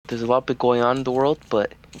there's a lot been going on in the world,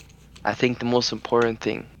 but I think the most important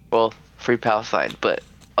thing, well, free Palestine, but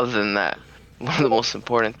other than that, one of the most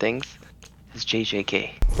important things is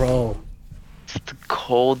JJK. Bro. It's the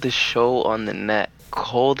coldest show on the net.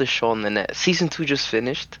 Coldest show on the net. Season 2 just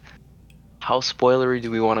finished. How spoilery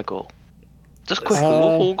do we want to go? Just quickly.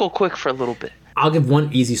 We'll go quick for a little bit. I'll give one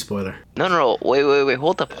easy spoiler. No. Wait.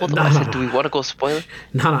 Hold up. I said, do we want to go spoiler?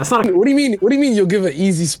 No, it's not. What do you mean? What do you mean you'll give an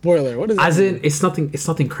easy spoiler? What is that? As in, it's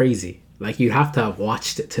nothing crazy. Like, you have to have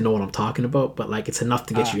watched it to know what I'm talking about, but like, it's enough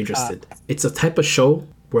to get you interested. It's a type of show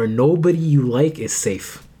where nobody you like is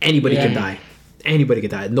safe. Anybody can die. Anybody can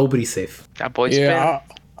die. Nobody's safe. That boy's been.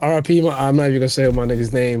 RIP, I'm not even gonna say my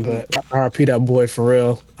nigga's name, but RIP that boy for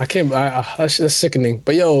real. I can't. That's sickening.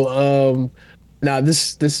 But yo,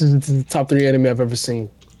 this is the top 3 anime I've ever seen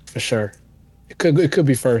for sure. It could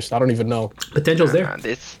be first. I don't even know. Potential's there.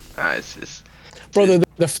 Bro,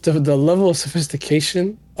 the level of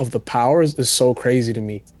sophistication of the powers is so crazy to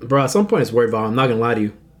me. Bro, at some point it's worried about. I'm not gonna lie to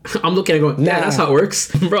you. I'm looking at it going, yeah, that's how it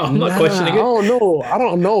works. Bro, I'm not questioning it. I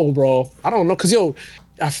don't know, bro. I don't know. Because, yo,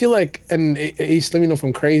 I feel like, and Ace, let me know if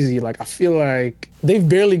I'm crazy. Like, I feel like they've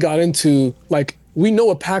barely got into, like, we know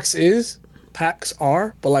what PAX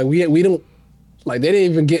are, but like we don't, like, they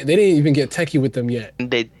didn't even get techie with them yet.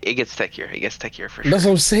 It gets techier. It gets techier for sure. That's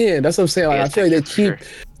what I'm saying. Like, I feel like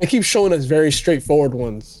they keep showing us very straightforward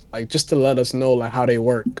ones, like, just to let us know like how they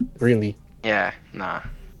work, really. Yeah, nah.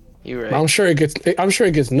 You're right. I'm sure it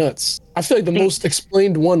gets nuts. I feel like the most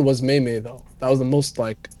explained one was Mei though. That was the most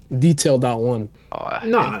like detailed out one.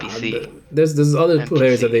 No, there's other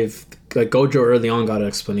players that they've, like, Gojo early on got an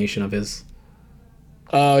explanation of his.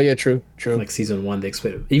 Oh yeah, true. Like season 1, they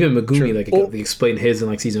explained. Even Megumi, they explained his in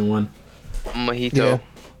like season 1. Mojito,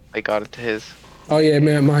 they got it to his. Oh yeah,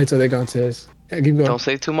 man, Mojito, they got to his. Yeah, keep going. Don't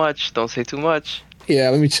say too much.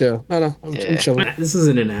 Yeah, let me chill. No, I'm chilling. This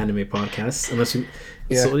isn't an anime podcast, unless you.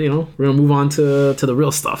 Yeah. So, we're gonna move on to the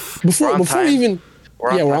real stuff. Before we even,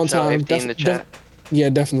 we're on time. In the chat. Yeah,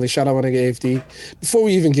 definitely. Shout out my nigga AFD. Before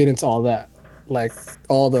we even get into all that, like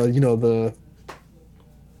all the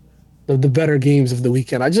better games of the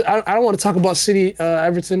weekend, I don't want to talk about City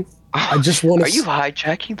Everton. I just want to. Are you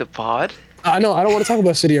hijacking the pod? I know I don't want to talk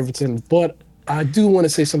about City Everton, but I do want to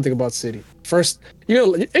say something about City. First,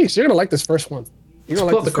 Ace, you're gonna like this first one.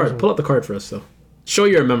 Pull out the card. Pull out the card for us, though. Show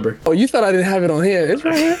you remember. Oh, you thought I didn't have it on here? It's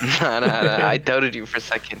right here. Nah. I doubted you for a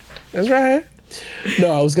second. It's right here.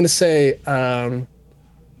 No, I was gonna say,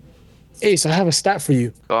 Ace, I have a stat for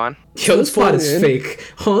you. Go on. Yo, this pod is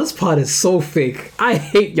fake. Oh, this pod is so fake. I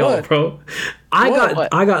hate y'all, bro.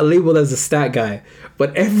 I got labeled as a stat guy,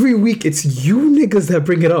 but every week it's you niggas that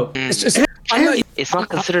bring it up. It's not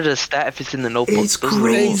considered a stat if it's in the notebook. It's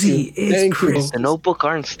crazy. It's crazy. The notebook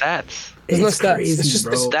aren't stats. It's not stats. Crazy, it's just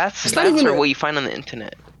bro. Stats are what you find on the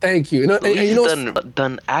internet. Thank you.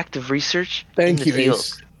 Done active research. Thank you, field.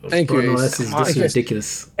 Ace. Thank you, Ace. This is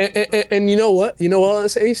ridiculous. And you know what? You know what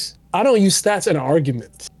else, Ace? I don't use stats in an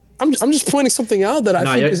argument. I'm just pointing something out that I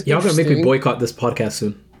think is y'all interesting. gonna make me boycott this podcast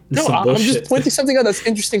soon. I'm just pointing something out that's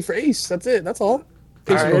interesting for Ace. That's it. That's all.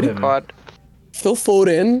 Ace, All right, pod. Phil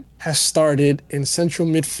Foden has started in central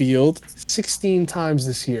midfield 16 times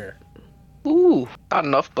this year. Ooh, not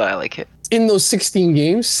enough, but I like it. In those 16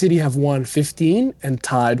 games, City have won 15 and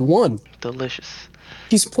tied 1. Delicious.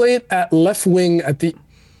 He's played at left wing at the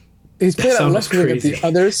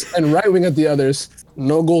others and right wing at the others.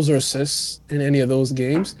 No goals or assists in any of those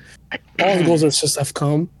games. All the goals or assists have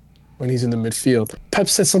come when he's in the midfield. Pep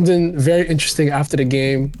said something very interesting after the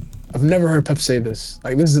game. I've never heard Pep say this.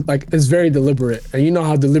 Like, this is like, it's very deliberate, and you know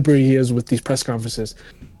how deliberate he is with these press conferences.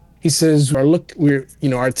 He says,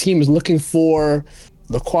 our team is looking for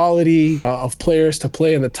the quality of players to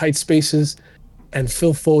play in the tight spaces, and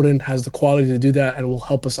Phil Foden has the quality to do that and will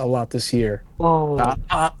help us a lot this year. Whoa.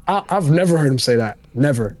 I've never heard him say that.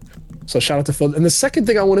 Never. So shout out to Phil. And the second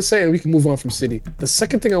thing I want to say, and we can move on from City. The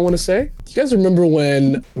second thing I want to say, you guys remember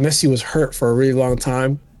when Messi was hurt for a really long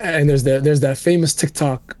time? And there's that famous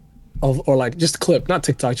TikTok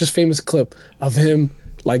famous clip of him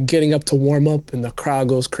like getting up to warm up and the crowd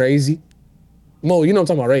goes crazy. Mo, you know what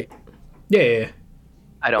I'm talking about, right? Yeah.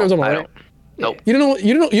 I don't. Nope. You don't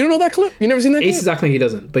know that clip? You never seen that Ace clip? is acting like he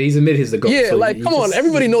doesn't, but he's admitted he's the GOAT. Yeah, so come on,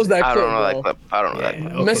 everybody knows that clip. I don't know that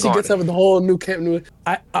clip. Messi gets up with the whole new camp.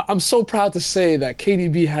 I'm so proud to say that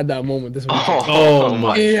KDB had that moment this week. Oh my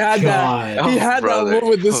God. He had that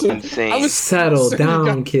moment this week. Insane. Settle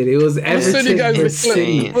down, kid. It was everything.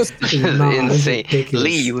 Insane.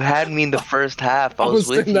 Lee, you had me in the first half. I was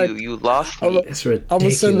with you. You lost me. It's ridiculous. I'm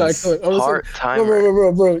gonna send that clip. Part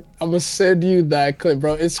timer. Bro. I'm gonna send you that clip,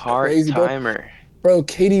 bro. It's crazy, bro. Timer. Bro,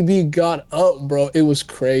 KDB got up, bro. It was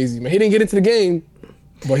crazy, man. He didn't get into the game,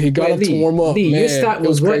 but he got Wait, up to warm up. Lee, Man, your stat it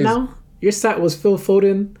was what crazy. now? Your stat was Phil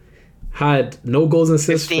Foden had no goals and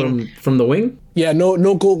assists 15. from the wing. Yeah,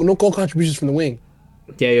 no goal contributions from the wing.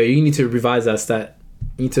 Yeah, you need to revise that stat.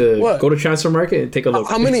 You need to What? go to transfer market and take a look.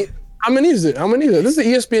 How many? How many is it? How many is it? This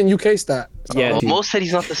is the ESPN UK stat. Yeah, dude. Mo said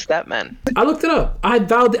he's not the stat man. I looked it up. I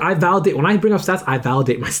validate when I bring up stats. I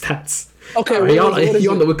validate my stats. Okay, Are what you is on it? the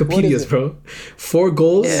What is Wikipedia's, it? bro? 4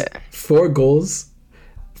 goals. Yeah. 4 goals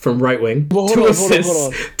from right wing. But hold 2 on, assists.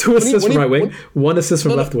 hold on. 2 assists when from he- right wing. when- 1 assist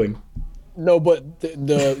from No, no. left wing. No, but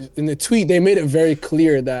the in the tweet they made it very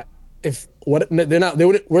clear that if what they're not they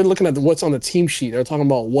would we're looking at what's on the team sheet. They're talking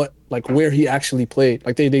about what like where he actually played.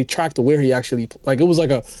 Like they tracked where he actually like it was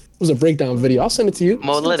a breakdown video. I'll send it to you.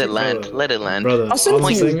 Mo, let it Brother, land. Let it land. Brother, I'll send it all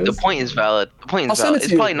to I'm you. saying The is, point is valid. The point I'll is send valid. it to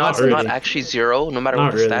It's you. probably Not not really. actually 0, no matter Not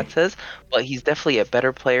what the really. stat says, but he's definitely a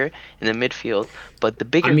better player in the midfield. But the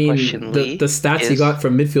bigger I mean, question, the Lee, stats he is- got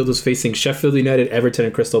from midfield was facing Sheffield United, Everton,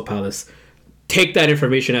 and Crystal Palace. Take that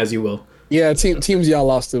information as you will. Yeah, teams y'all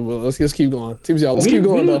lost it. Well, let's keep going. Teams y'all. Let's keep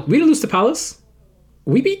going though. We didn't lose to Palace.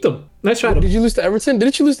 We beat them. Nice try. Did you lose to Everton?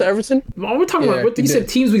 Didn't you lose to Everton? Well, we're talking Yeah, about what you you said. did.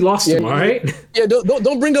 Teams we lost them. All you right. did. Yeah,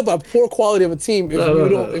 don't bring up a poor quality of a team if No, you no,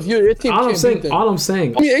 don't no. if your team All I'm can't beat saying. them. All I'm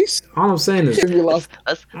saying. Give me Ace. All I'm saying is. If you lost,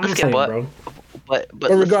 let's I'm get saying, but bro. but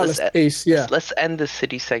regardless, Ace. Yeah. let's end the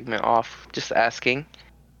city segment off just asking.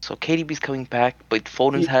 So KDB's coming back, but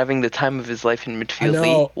Foden's having the time of his life in midfield. know.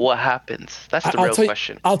 Lee, what happens? That's the real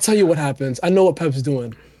question. I'll tell you what happens. I know what Pep's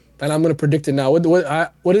doing, and I'm gonna predict it now.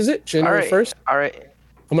 What is it? All January right, 1st. all right.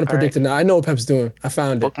 I'm gonna predict it now. I know what Pep's doing. I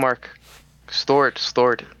found it. Bookmark.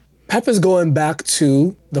 Stored. Pep is going back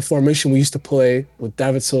to the formation we used to play with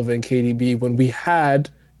David Silva and KDB when we had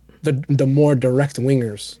the more direct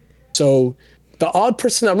wingers. So the odd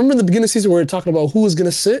person out, remember in the beginning of the season we were talking about who was going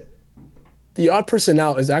to sit? The odd person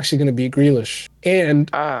out is actually going to be Grealish. And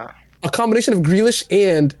Ah. a combination of Grealish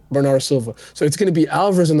and Bernardo Silva. So it's going to be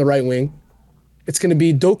Alvarez on the right wing. It's going to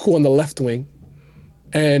be Doku on the left wing.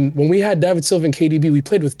 And when we had David Silva and KDB, we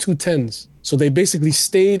played with 2 10s. So they basically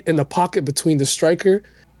stayed in the pocket between the striker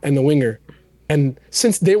and the winger. And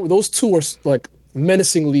since those two were like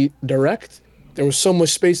menacingly direct, there was so much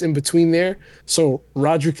space in between there. So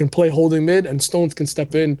Rodri can play holding mid and Stones can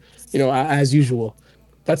step in, as usual.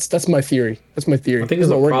 That's my theory. That's my theory. I think there's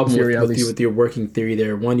a my working problem theory, at with, least. with your working theory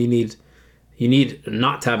there. One, you need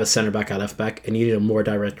not to have a center back at left back, and you need a more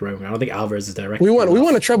direct right wing. I don't think Alvarez is direct. We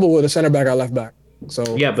want a treble with a center back at left back.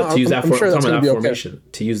 So Yeah, but to use that, I'm sure that's gonna be okay. formation,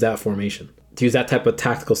 to use that type of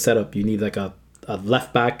tactical setup, you need like a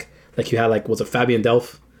left back, like you had was it Fabian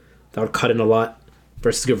Delph that would cut in a lot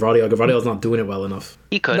versus Gavardio. Gavardiol's not doing it well enough.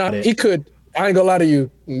 He could. Nah, he could. I ain't gonna lie to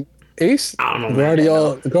you. Ace, I don't know,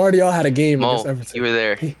 man. Guardiola had a game Mo, against Everton. you were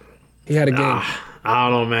there. He had a game. I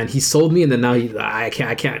don't know, man. He sold me, and then now I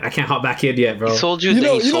can't hop back in yet, bro. He sold you, then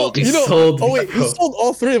he sold you. sold Oh me, wait, bro. he sold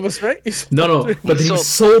all 3 of us, right? He sold No, all 3 of us. but then he sold-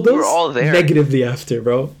 sold we us were all there. negatively after,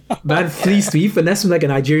 bro. Man fleeced me, finessed me like a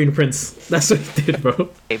Nigerian prince. That's what he did, bro.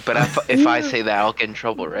 Hey, but if I say that, I'll get in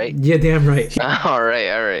trouble, right? Yeah, damn right. All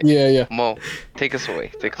right. Yeah. Mo, take us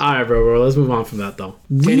away. All right, bro. Let's move on from that, though.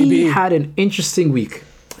 We KDB. had an interesting week.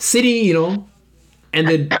 City,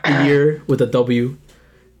 ended the year with a W.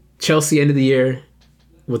 Chelsea ended the year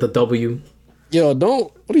with a W, Yo,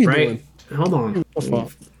 what are you right? doing? Hold on. What's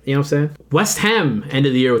up? You know what I'm saying? West Ham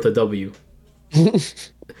ended the year with a W.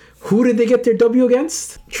 Who did they get their W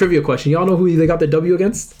against? Trivia question. Y'all know who they got their W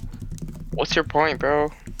against? What's your point, bro?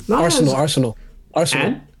 No, Arsenal.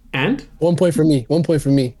 And 1 point for me. 1 point for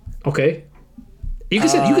me. okay. You can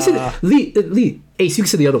say Lee Ace. You can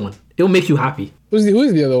say the other one. It'll make you happy. Who is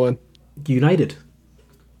the other one? United.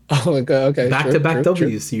 Oh, okay. Back-to-back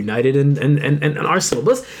W's. United and Arsenal.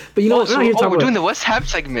 But you know, we're not here to talk we're about. doing the West Ham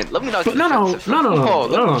segment. Let me not get No, defensive.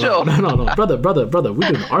 no, brother. We're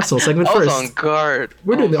doing the Arsenal segment I was first. on guard.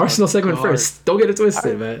 We're doing the Arsenal segment guard. first. Don't get it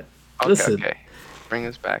twisted, man. Listen, Okay. Bring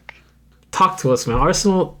us back. talk to us, man.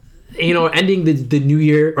 Arsenal, ending the new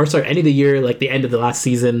year, ending the year like the end of the last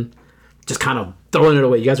season, just kind of throwing it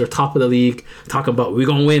away. You guys were top of the league, talking about we're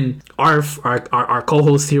gonna win. Our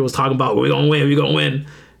co-host here was talking about we're gonna win.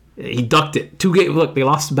 He ducked it. 2 games. Look, they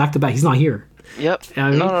lost back to back. He's not here. Yep. I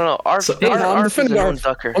mean- No. Arf I'm is defending a known Arf.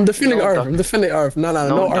 ducker. I'm defending Known Arf. ducker. I'm defending Arf. No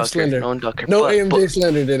Known Arf ducker, slander. known ducker. No But- AMJ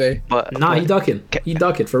slander today. But Nah, he ducking. He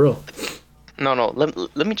ducking for real. no.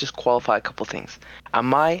 Let me just qualify a couple things.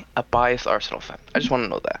 Am I a biased Arsenal fan? I just want to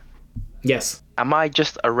know that. Yes. Am I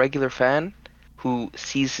just a regular fan who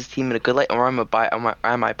sees his team in a good light, or am I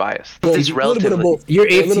biased? Well, It's a little bit of relatively. both. You're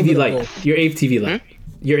A little AFTV bit of light. both. You're AFTV light.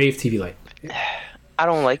 You're AFTV light. I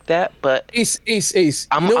don't like that, but Ace.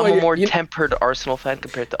 I'm a more tempered Arsenal fan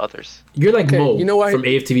compared to others. You're like Okay, Mo you know why? from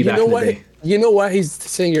AFTV You back know in the why? day. You know why he's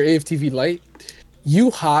saying you're AFTV light? You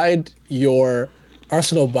hide your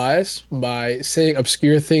Arsenal bias by saying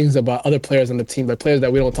obscure things about other players on the team, like players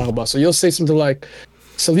that we don't talk about. So you'll say something like,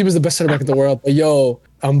 Saliba's the best center back in the world, but yo,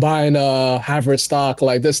 I'm buying Havertz stock,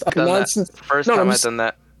 like this Done that. nonsense. First No, time I done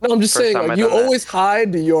that. I'm just First saying, time like I you done that. always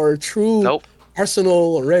hide your true Nope.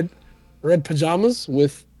 Arsenal red pajamas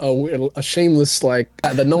with a shameless like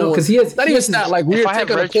that no No, one, because he has not he even has that, his like If weird I take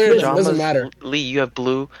have on a red player that doesn't pajamas, matter. Lee, you have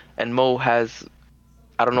blue, and Mo has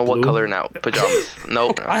I don't know what blue. color now. Pajamas.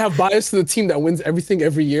 Nope. I have bias to the team that wins everything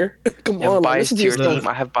every year. Come You have on, like bias listen to to your yourself. team.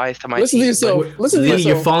 I have bias to my Listen to team. Like, yourself. Listen to Lee, you're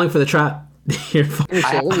yourself. falling for the trap. You're Let me show.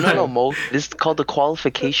 Let me I don't know, show. Mo. This is called the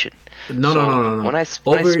qualification. No, no, So no, no, when no. I speak,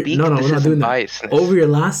 No, this we're not doing isn't that. biasness. Over your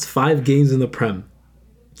last 5 games in the Prem,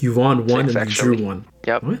 you won one 6 and you drew actually. one.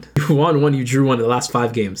 Yep. What? You won one, you drew one in the last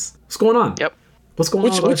 5 games. What's going on? Yep. What's going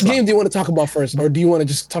on Which with Arsenal? game do you want to talk about first, or do you want to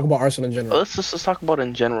just talk about Arsenal in general? Let's talk about it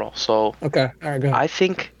in general. So Okay, all right, go ahead. I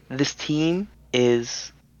think this team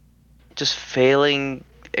is just failing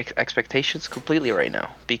expectations completely right now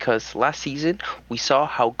because last season we saw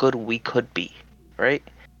how good we could be, right?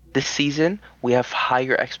 This season we have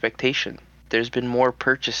higher expectation. There's been more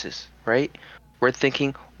purchases, right? We're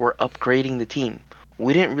thinking we're upgrading the team.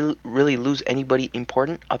 We didn't really lose anybody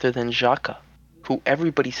important other than Xhaka, who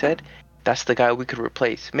everybody said that's the guy we could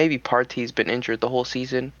replace. Maybe Partey's been injured the whole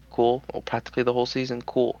season, cool, or practically the whole season,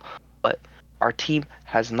 cool. But our team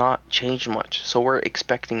has not changed much, so we're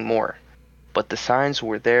expecting more. But the signs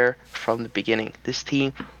were there from the beginning. This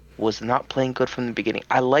team was not playing good from the beginning.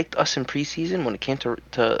 I liked us in preseason when it came to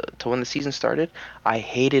when the season started. I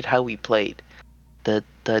hated how we played. The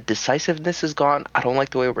decisiveness is gone. I don't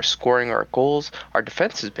like the way we're scoring our goals. Our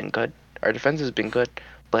defense has been good.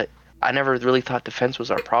 But I never really thought defense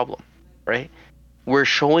was our problem, right? We're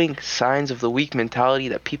showing signs of the weak mentality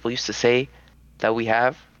that people used to say that we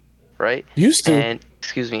have, right? Used to. And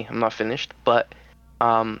excuse me, I'm not finished, but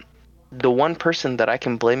um the one person that I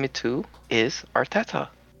can blame it to is Arteta.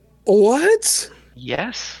 What?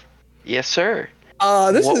 Yes. Yes, sir.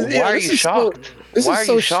 This is Why are this you is so shocked? this Why is are you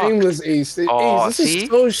so shocked? shameless, Ace. Ace, Oh, this is see?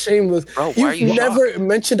 so shameless. Bro, why are You've you never shocked?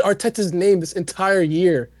 mentioned Arteta's name this entire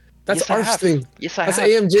year. That's Yes, I Arf's have. thing. Yes, I That's have.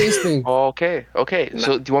 AMJ's thing. Okay, okay. No,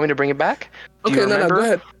 So do you want me to bring it back? Do you okay, no, go remember?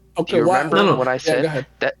 ahead. Do Okay, you why? No, remember no. when I Yeah, go said ahead.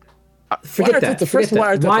 that? Why Forget Arteta? that. Forget First,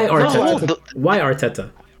 why that. Arteta? Why No, Arteta? Why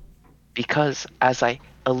Arteta? because as I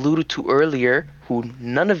alluded to earlier, who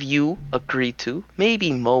none of you agreed to,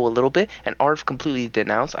 maybe Mo a little bit, and Arv completely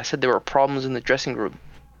denounced, I said there were problems in the dressing room.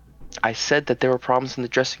 I said that there were problems in the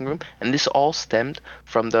dressing room, and this all stemmed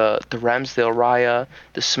from the Ramsdale Raya,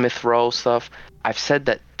 the Smith Rowe stuff. I've said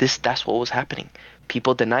that that's what was happening.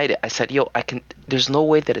 People denied it. I said, yo, there's no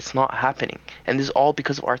way that it's not happening. And this is all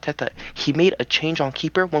because of Arteta. He made a change on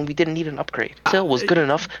keeper when we didn't need an upgrade. Still was good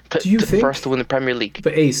enough Do you for us think? to win the Premier League.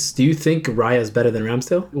 But Ace, do you think Raya's better than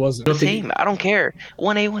Ramsdale? It wasn't. I don't think. Same. I don't care.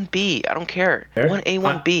 1A, 1B. I don't care. Fair. 1A,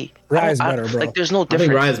 1B. Raya's better, bro. Like there's no I think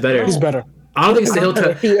difference. Raya's better. He's No. better. I don't think it's the hill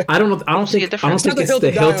better. to. Yeah. I don't know. I don't see a think. I difference. don't think It's it's not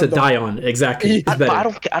the hill to though. die on. Exactly. It's But But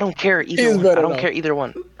better. I don't care either He's one. better I don't though. care either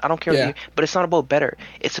one. I don't care. Yeah. But it's not about better.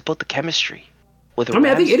 It's about the chemistry. With I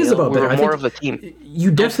mean, I think it is Ramsdale, about we better. were I more think of a team.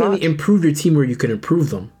 you definitely not. improve your team where you can improve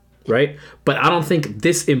them, right? But I don't think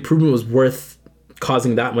this improvement was worth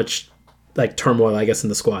causing that much like turmoil, I guess, in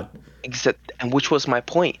the squad. And which was my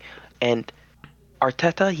point. And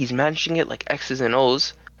Arteta, he's managing it like X's and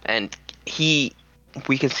O's, and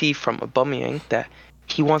we can see from Aubameyang that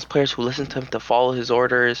he wants players who listen to him to follow his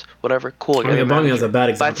orders, whatever. Cool. I mean, Aubameyang's a bad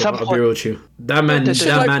But at example. some I'll be point, real with you. That man, there's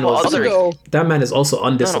that like man well, was others. that man is also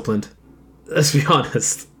undisciplined. Let's be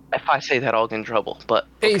honest. If I say that, I'll get in trouble. But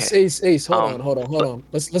okay. Ace. Hold on.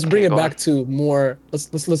 Let's bring it back to more.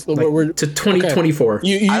 Let's. Like, we're to 2024.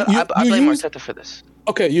 Okay. I You blame used Arteta for this.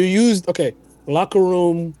 okay. You used okay. Locker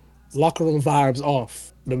room vibes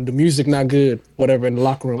off. The music not good. Whatever in the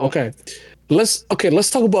locker room. Oh. Okay. Let's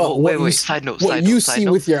talk about Wait. Side note. see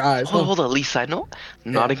with your eyes. Hold on. Lee, side note.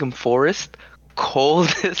 Nottingham Forest,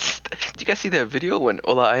 coldest. Did you guys see that video when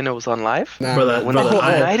Ola Aina was on live? Brother, When they were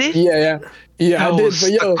United? Yeah. I did.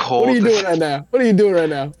 But yo, what are you doing right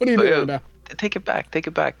now? Take it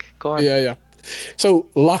back. Go on. Yeah. So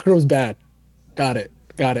locker room's bad. Got it.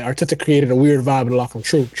 Arteta created a weird vibe in the locker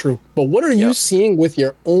room. True. But what are you seeing with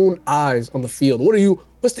your own eyes on the field?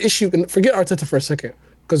 What's the issue? And forget Arteta for a second,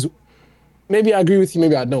 because maybe I agree with you,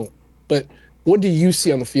 maybe I don't. But what do you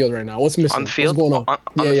see on the field right now? What's missing? On the field? What's going on?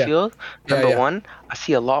 On the field, number 1, I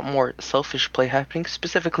see a lot more selfish play happening,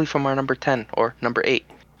 specifically from our number 10 or number 8,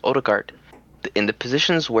 Odegaard. in the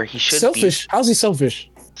positions where he should Selfish. How's he selfish?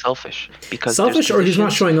 be selfish because Selfish, or he's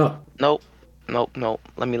not showing up. Nope, nope.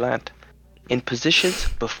 Let me land. In positions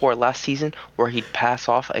before last season where he'd pass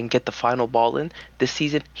off and get the final ball in, this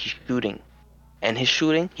season he's shooting. And his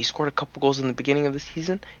shooting, he scored a couple goals in the beginning of the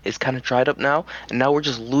season, is kind of dried up now, and now we're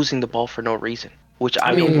just losing the ball for no reason, which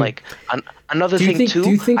I don't like. Another thing too, do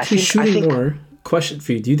you think he's shooting more? Question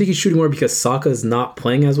for you: do you think he's shooting more because Saka is not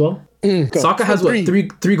playing as well? Saka has what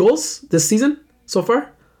three goals this season so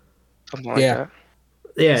far? Something like that.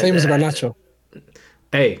 Yeah, same as Garnacho.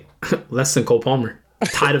 Hey, less than Cole Palmer.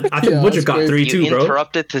 Tied of, I think Mudryk got 3 too, bro.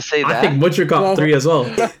 Interrupted to say that. I think Mudryk got 3 as well.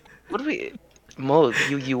 What do we? Mo,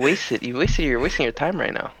 you're wasting your time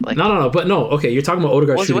right now. Like no. But no, okay, you're talking about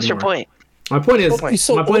Odegaard shooting what's your more. point? My point is,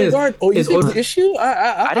 Odegaard, you think the issue?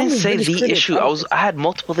 I didn't say the issue. I had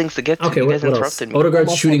multiple things to get to. Okay, you guys what interrupted else? me.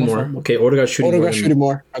 Odegaard's shooting more. Okay, Odegaard's shooting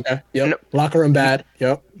more. Okay, yep. Locker room bad.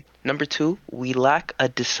 Yep. Number 2, we lack a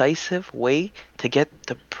decisive way to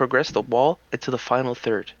progress the ball into the final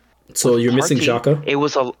third. So you're missing Xhaka?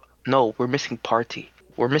 We're missing Partey.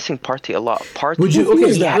 We're missing Partey a lot. Partey. Would you?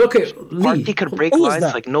 Okay. Lee, Partey could break lines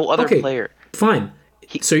like no other player. Fine.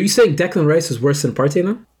 So are you saying Declan Rice is worse than Partey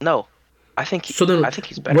now? No, I think he's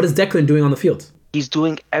better. What is Declan doing on the field? He's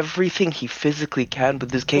doing everything he physically can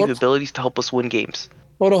with his capabilities to help us win games.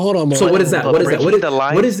 Hold on, man. So what is that? What is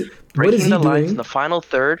Breaking he the lines doing? in the final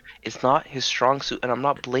third is not his strong suit, and I'm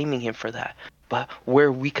not blaming him for that. But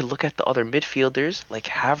where we could look at the other midfielders like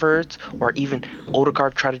Havertz or even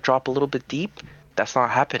Odegaard try to drop a little bit deep, that's not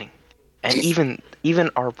happening. And even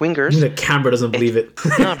our wingers, the camera doesn't believe it.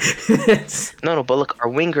 No. But look, our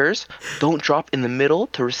wingers don't drop in the middle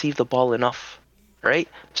to receive the ball enough, right?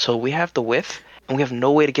 So we have the width, and we have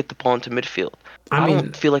no way to get the ball into midfield. I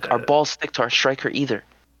don't feel like our balls stick to our striker either.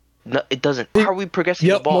 No, it doesn't. How are we progressing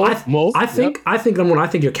the ball? I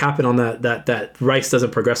think you're capping on that Rice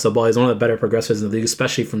doesn't progress the ball. He's one of the better progressors in the league,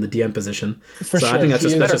 especially from the DM position. For sure. I think that's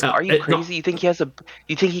just Are you crazy? You think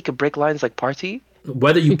he could break lines like Partey?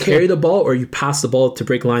 Whether you carry the ball or you pass the ball to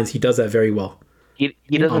break lines, he does that very well. He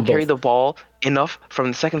doesn't carry the ball enough from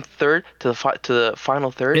the second third to the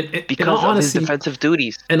final third because of his defensive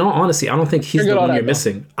duties. In all honesty, I don't think he's the one you're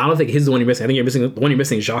missing. I don't think he's the one you're missing. I think the one you're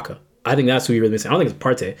missing is Xhaka. I think that's who you're missing. I don't think it's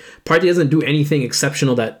Partey. Partey doesn't do anything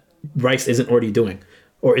exceptional that Rice isn't already doing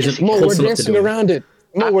or isn't close enough to do. We're dancing around it.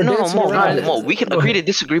 We're dancing around it. We can agree to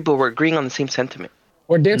disagree, but we're agreeing on the same sentiment.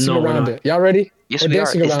 We're dancing around it. Y'all ready? Yes, we are.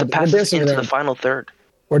 It's the passes into the final third.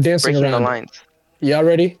 We're dancing breaking around the lines. Y'all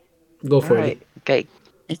ready? Go for it. Okay.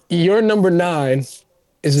 Your number 9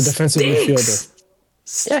 is a defensive midfielder.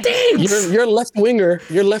 Stinks. Your left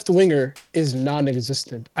winger is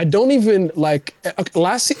non-existent. I don't even like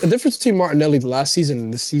the difference between Martinelli last season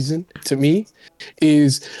and this season to me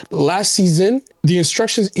is last season the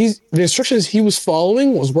instructions he was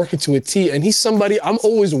following was working to a T, and he's somebody I'm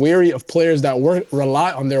always wary of players that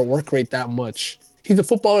rely on their work rate that much. He's a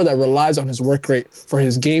footballer that relies on his work rate for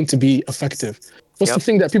his game to be effective. What's the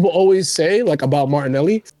thing that people always say like about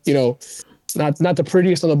Martinelli? You know, not the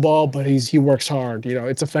prettiest on the ball, but he works hard. You know,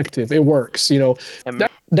 it's effective. It works. You know,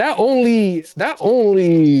 that only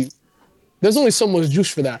there's only so much juice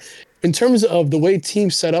for that. In terms of the way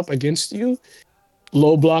teams set up against you,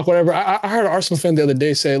 low block, whatever. I heard an Arsenal fan the other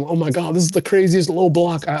day say, "Oh my God, this is the craziest low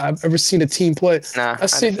block I've ever seen a team play."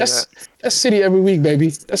 That's City every week, baby.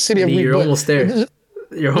 That's City every week. You're almost there.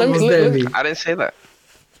 You're almost there, baby. I didn't say that.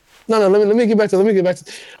 No. Let me get back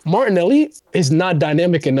to Martinelli is not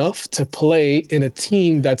dynamic enough to play in a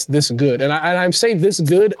team that's this good, and I'm saying this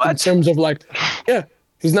good in terms of like,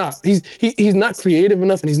 he's not. He's not creative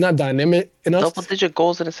enough, and he's not dynamic enough. Double-digit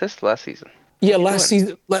goals and assists last season. Yeah, last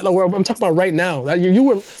season, like I'm talking about right now. You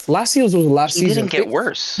were last season was the last season. It didn't get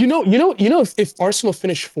worse. You know, if Arsenal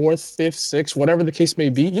finish 4th, 5th, 6th, whatever the case may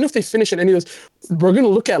be, if they finish in any of those, we're gonna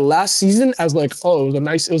look at last season as like, oh,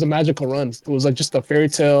 it was a magical run. It was like just a fairy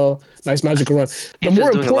tale, nice magical run. The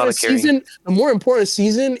more important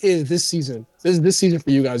season is this season. This season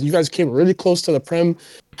for you guys. You guys came really close to the Prem.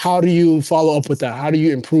 How do you follow up with that? How do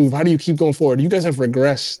you improve? How do you keep going forward? You guys have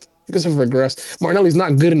regressed. Martinelli's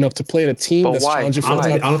not good enough to play in a team that's challenging for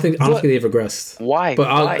I don't think they've regressed. Why?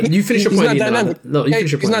 But you finish your point. He's not dynamic. No, you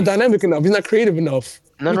finish your point. He's not dynamic enough. He's not creative enough.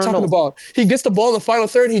 What are you talking about? He gets the ball in the final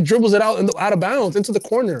third. He dribbles it out of bounds into the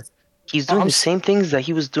corner. He's doing the same things that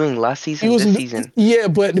he was doing last season. This season. Yeah,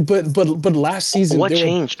 but last season. What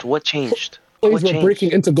changed? Plays were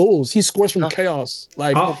breaking into goals. He scores from chaos.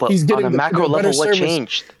 Like he's getting on a macro level. What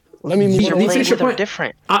changed? Let me move on. You finish your point.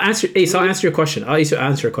 Different. I'll answer your question. I'll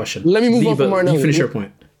answer your question. Let me move on from Martinelli. You finish your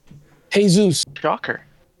point. Jesus. Shocker.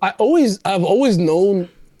 I've always known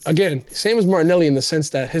again, same as Martinelli in the sense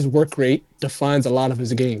that his work rate defines a lot of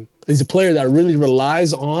his game. He's a player that really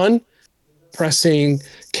relies on pressing,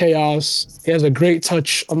 chaos. He has a great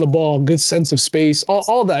touch on the ball, good sense of space,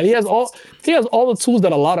 all that. He has all the tools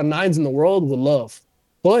that a lot of nines in the world would love.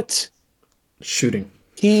 But Shooting.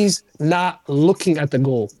 he's not looking at the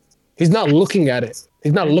goal. He's not looking at it.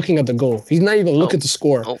 He's not looking at the goal. He's not even looking to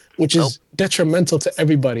score, which is detrimental to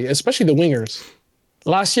everybody, especially the wingers.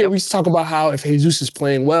 Last year, we used to talk about how if Jesus is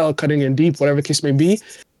playing well, cutting in deep, whatever the case may be,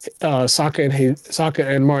 Saka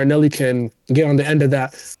and Martinelli can get on the end of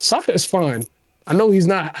that. Saka is fine. I know he's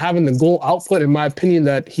not having the goal output, in my opinion,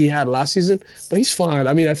 that he had last season, but he's fine.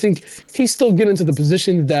 I mean, I think he's still getting to the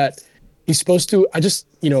position that he's supposed to. I just,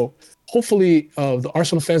 hopefully the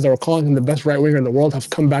Arsenal fans that were calling him the best right winger in the world have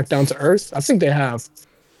come back down to earth. I think they have.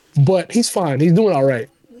 But he's fine. He's doing all right.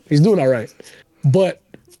 But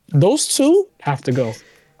those two have to go.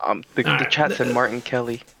 The chat said Martin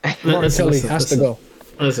Kelly. Martin Kelly has to go.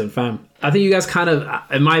 Listen, fam. I think you guys kind of,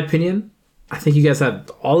 in my opinion, I think you guys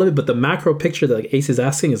have all of it. But the macro picture that Ace is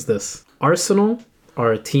asking is this. Arsenal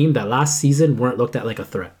are a team that last season weren't looked at like a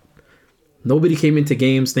threat. Nobody came into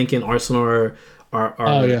games thinking Arsenal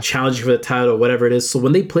are challenging for the title or whatever it is. So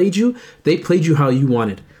when they played you how you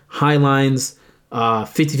wanted. High lines,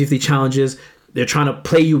 50-50 challenges. They're trying to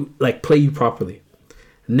play you properly.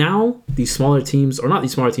 Now, these smaller teams, or not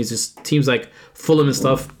these smaller teams, just teams like Fulham and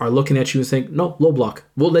stuff are looking at you and saying, no, low block.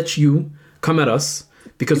 We'll let you come at us.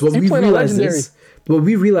 Because what we realize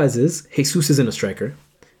is Jesus isn't a striker.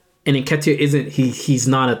 And Nketiah isn't, he's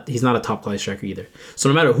not a top quality striker either. So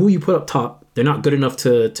no matter who you put up top, they're not good enough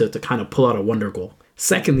to kind of pull out a wonder goal.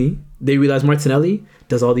 Secondly, they realize Martinelli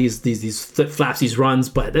does all these flip flaps, these runs,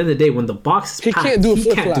 but at the end of the day, when the box is packed,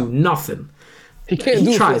 he can't do nothing. He can't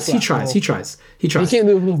do tries. He tries. He can't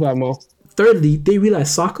do a flip flap, Mo. Thirdly, they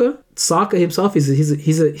realize Saka himself he's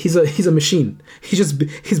a machine. His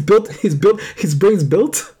brain's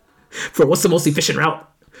built for what's the most efficient route.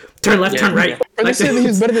 Turn left, turn right. Are they saying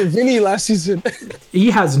he's better than Vinny last season?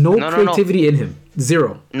 He has no creativity in him.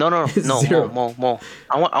 Zero. No. Zero. Mo.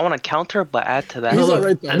 I want to counter, but add to that. He's not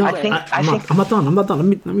right there. I'm not done.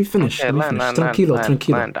 Let me finish. Okay,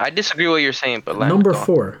 Tranquilo. I disagree with what you're saying, but Number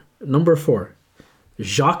four.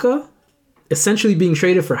 Xhaka essentially being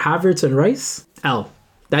traded for Havertz and Rice.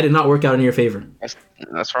 That did not work out in your favor. That's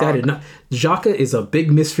wrong. That did not. Xhaka is a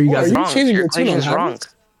big miss for you guys. Are you changing your tune on wrong.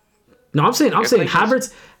 No, I'm saying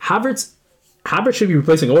Havertz should be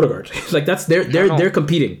replacing Odegaard. Like that's they're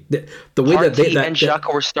competing. The way Partey that and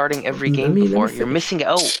Xhaka were starting every game before. You're missing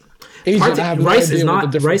out. Rice is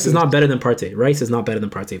not better than Partey. Rice is not better than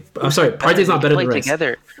Partey. I'm sorry, Partey's not better than Rice.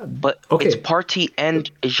 Together, but it's Partey and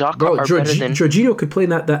Xhaka are better than. Jorginho could play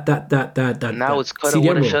that. Now it's coulda,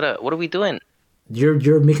 woulda, shoulda. What are we doing?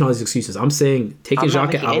 You're making all these excuses. I'm saying taking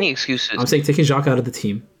Xhaka out. Any excuses? I'm saying taking Xhaka out of the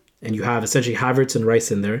team, and you have essentially Havertz and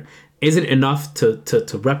Rice in there. Isn't enough to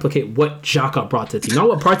replicate what Xhaka brought to the team. Not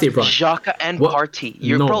what Partey brought. Xhaka and Partey.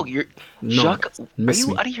 Xhaka, are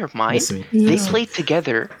you out of your mind? They played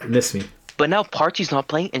together. Miss me. But now Partey's not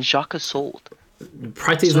playing and Xhaka's sold.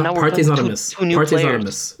 Partey's not a miss. Partey's not a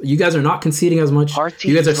miss. You guys are not conceding as much.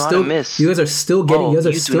 You guys are still getting into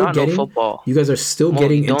the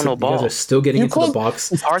box.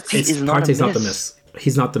 Partey's not the miss.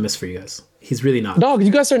 He's not the miss for you guys. He's really not. Dog, you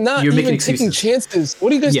guys are not even taking chances.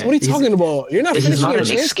 What are you talking about? You're not finishing your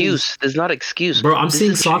chances. There's not an excuse. Bro, I'm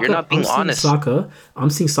seeing Saka. You're not being honest. I'm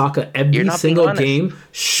seeing Saka every single game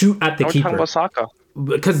shoot at the keeper. Talking about Saka.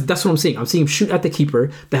 Because that's what I'm seeing. I'm seeing him shoot at the keeper.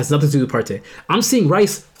 That has nothing to do with Partey. I'm seeing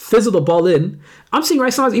Rice fizzle the ball in. I'm seeing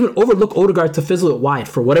Rice sometimes even overlook Odegaard to fizzle it wide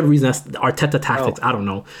for whatever reason. That's Arteta tactics. I don't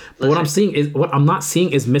know. But what I'm not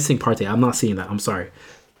seeing is missing Partey. I'm not seeing that. I'm sorry.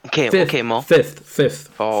 Okay, Mo. Fifth.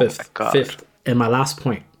 And my last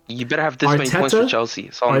point. You better have this many points for Chelsea.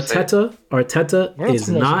 Arteta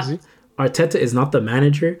is not the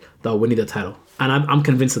manager that will win you the title. And I'm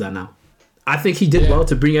convinced of that now. I think he did well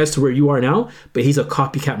to bring us to where you are now, but he's a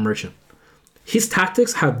copycat merchant. His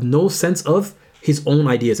tactics have no sense of his own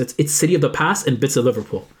ideas. It's City of the past and bits of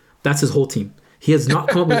Liverpool. That's his whole team. He has not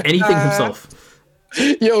come up with anything himself.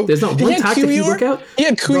 Yo, there's not one tactic you work out. He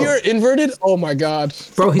had Kuyer inverted. Oh my god,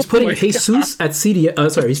 bro! He's putting Jesus at CD.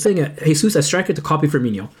 He's putting Jesus as striker to copy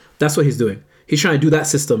Firmino. That's what he's doing. He's trying to do that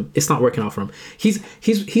system. It's not working out for him. He's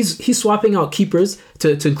swapping out keepers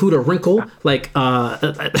to include a wrinkle like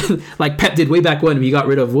Pep did way back when he got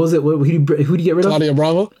rid of. What was it? Who did he get rid of?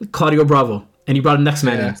 Claudio Bravo, and he brought a next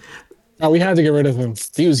man in. No, we had to get rid of him.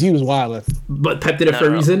 He was wild. But Pep did it for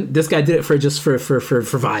a reason. This guy did it for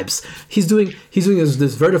vibes. He's doing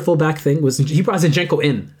this vertical back thing. He brought Zinchenko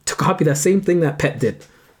in to copy that same thing that Pep did.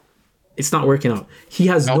 It's not working out. He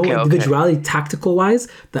has no individuality tactical wise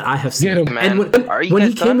that I have seen. Get him, man. And when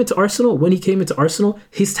he came into Arsenal,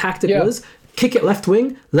 his tactic was kick it left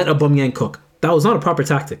wing, let Aubameyang cook. That was not a proper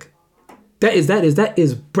tactic. That is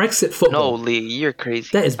Brexit football. No, Lee, you're crazy.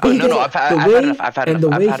 That is no. I've had enough. And the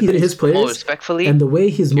way he did his players, respectfully, and the way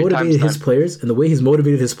he's motivated his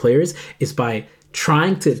players, is by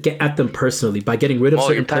trying to get at them personally, by getting rid of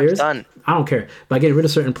certain players. I don't care. By getting rid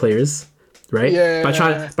of certain players, right? Yeah. By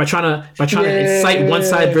trying to incite one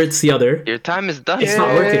side versus the other. Your time is done. It's not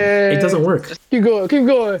working. It doesn't work. Keep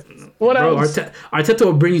going. What else? Arteta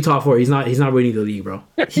will bring you top four. He's not winning the league, bro.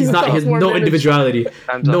 He has no individuality.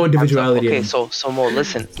 No individuality. Okay, so Mo,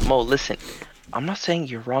 listen. I'm not saying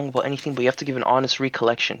you're wrong about anything, but you have to give an honest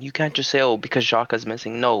recollection. You can't just say, oh, because Xhaka's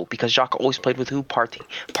missing. No, because Xhaka always played with who? Partey.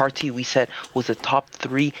 Partey, we said, was a top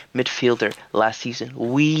 3 midfielder last season.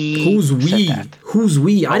 Who's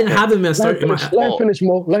we? I didn't have him as starting. Let him finish,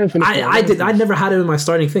 Mo. I never had him in my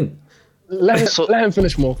starting thing. Let him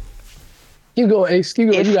finish, Mo. You go, Ace.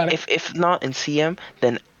 You got it. If not in CM,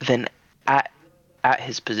 then at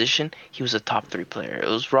his position, he was a top 3 player. It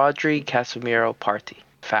was Rodri, Casemiro, Partey.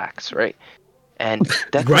 Facts, right? And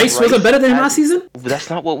Rice wasn't better than him last season? That's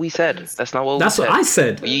not what we said. That's what I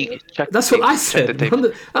said. That's what I said.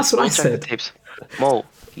 That's what I said. The tapes. Mo,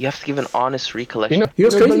 you have to give an honest recollection. You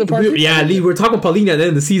know what's crazy? Yeah, Lee, we're talking Paulinho at the end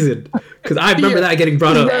of the season. Because I remember that getting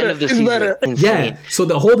brought up. It's better. Yeah, so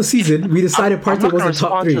the whole season, we decided Partey wasn't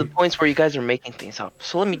top 3. To the points where you guys are making things up.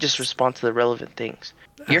 So let me just respond to the relevant things.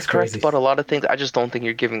 You're correct crazy. about a lot of things. I just don't think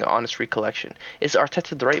you're giving an honest recollection. Is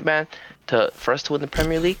Arteta the right man for us to win the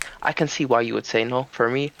Premier League? I can see why you would say no. For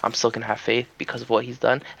me, I'm still gonna have faith because of what he's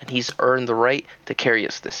done, and he's earned the right to carry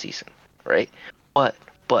us this season, right? But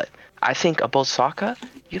I think about Saka,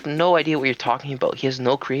 you have no idea what you're talking about. He has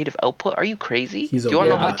no creative output. Are you crazy? He's I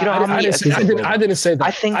didn't say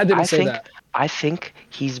that. I think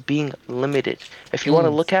he's being limited. If you want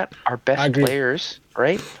to look at our best players,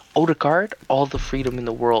 right? Odegaard, all the freedom in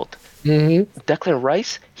the world. Mm-hmm. Declan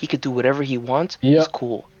Rice, he could do whatever he wants. Yep. He's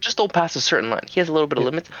cool. Just don't pass a certain line. He has a little bit of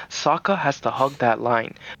limits. Saka has to hug that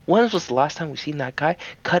line. When was the last time we've seen that guy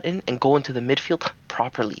cut in and go into the midfield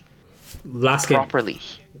properly? Last game.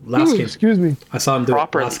 Excuse me. I saw him do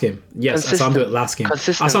it last game. Yes, I saw him do it last game. I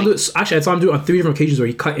saw him do it on 3 different occasions where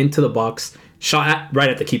he cut into the box, shot right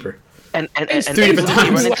at the keeper. And 3 different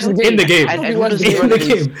times in the game. And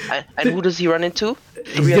who does he run into?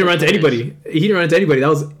 He didn't run into anybody.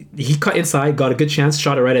 He cut inside, got a good chance,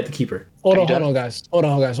 shot it right at the keeper. Hold on, guys. Hold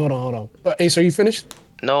on. Ace, are you finished?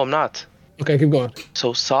 No, I'm not. Okay, keep going.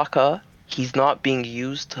 So Saka, he's not being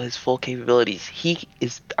used to his full capabilities. He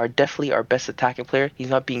is definitely our best attacking player. He's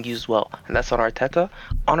not being used well, and that's on Arteta.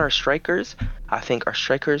 On our strikers, I think our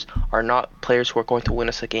strikers are not players who are going to win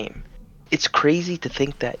us a game. It's crazy to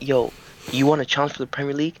think that, you want to challenge for the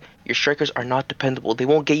Premier League, your strikers are not dependable. They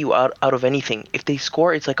won't get you out of anything. If they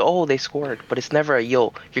score, it's like, oh, they scored. But it's never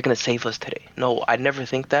you're going to save us today. No, I never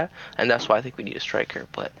think that, and that's why I think we need a striker.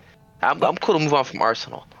 But I'm cool to move on from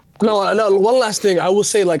Arsenal. No, one last thing. I will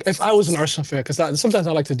say, if I was an Arsenal fan, because sometimes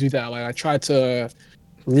I like to do that. I try to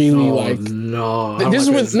really No. This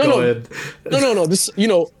is no. This,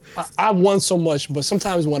 I've won so much, but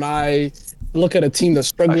sometimes when I look at a team that's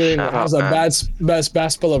struggling or has a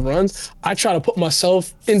bad spell of runs, I try to put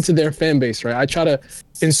myself into their fan base, right? I try to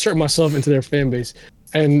insert myself into their fan base.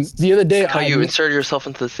 And the other day, you insert yourself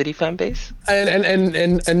into the City fan base. And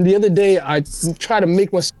the other day, I try to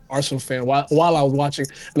make myself an Arsenal fan while I was watching,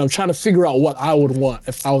 and I'm trying to figure out what I would want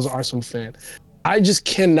if I was an Arsenal fan. I just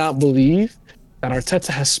cannot believe that Arteta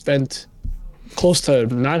has spent close to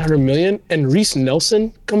 900 million, and Reece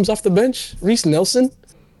Nelson comes off the bench. Reece Nelson.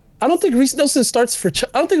 I don't think Reece Nelson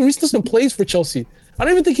plays for Chelsea. I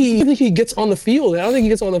don't even think he gets on the field. I don't think he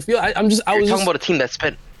gets on the field. You're talking about a team that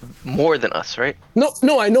spent more than us, right?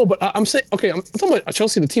 No, I know, but I'm saying, okay, I'm talking about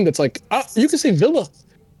Chelsea, the team that's you could say Villa.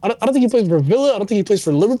 I don't think he plays for Villa. I don't think he plays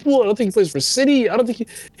for Liverpool. I don't think he plays for City. I don't think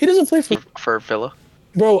he doesn't play for Villa.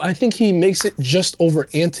 Bro, I think he makes it just over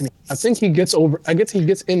Anthony. I think he gets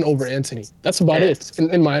in over Anthony. That's about it,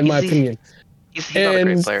 in my opinion. He's not a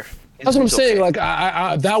great player. That's what I'm saying.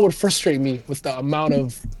 I that would frustrate me with the amount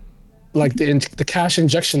of the cash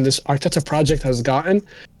injection this Arteta project has gotten,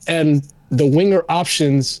 and the winger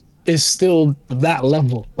options is still that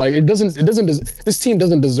level. This team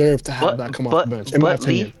doesn't deserve to have that come off the bench. In my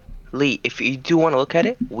opinion. Lee, if you do want to look at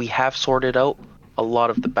it, we have sorted out a lot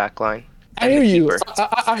of the back line. I hear you.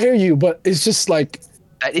 I hear you, but it's just that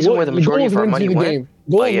isn't where the majority of our money went.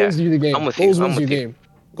 Goals wins you the game. I'm with you.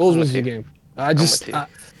 Goals wins you the game.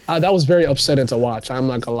 That was very upsetting to watch. I'm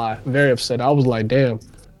not gonna lie, very upset. I was like, damn.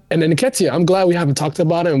 And then Nketiah, I'm glad we haven't talked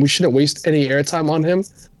about it, and we shouldn't waste any airtime on him.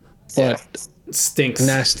 But Stinks.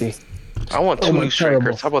 nasty. I want two new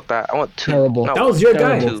strikers. How about that? I want two. Terrible. That was your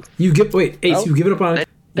guy. Terrible. You give Ace. You give it up on.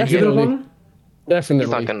 You give it up on him. Definitely.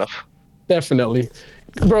 He's not good enough. Definitely.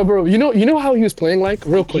 Bro, you know how he was playing like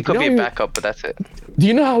real quick. He could be a backup, but that's it. Do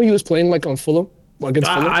you know how he was playing like on Fulham against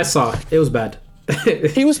Fulham? I saw it was bad.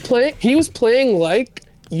 He was playing like,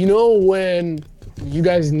 you know, when you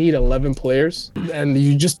guys need 11 players and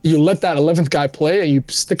you let that 11th guy play and you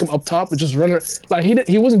stick him up top and just run it. Like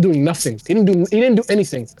he wasn't doing nothing. He didn't do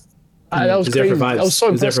anything. That was crazy. That was so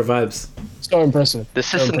impressive. There for vibes. So impressive. The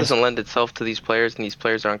system doesn't lend itself to these players, and these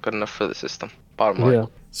players aren't good enough for the system. Bottom line. Yeah.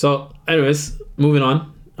 So, anyways, moving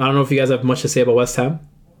on. I don't know if you guys have much to say about West Ham.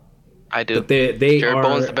 I do. But they Jared are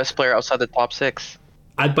Bowen's the best player outside the top 6.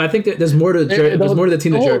 But I think that there's more to the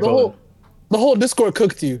team than Jared Bowen. The whole Discord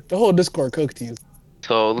cooked you.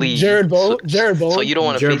 So Lee. Jared Bowen. So you don't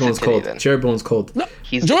want to face it today then. Jared Bowen's cold. No,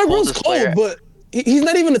 He's Jared Bowen's coldest cold, player. but he's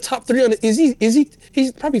not even a top 3 on it. Is he?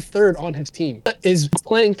 He's probably 3rd on his team. Is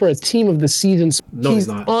playing for a team of the season. No, he's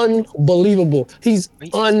not. Unbelievable. He's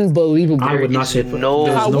unbelievable. I would not say No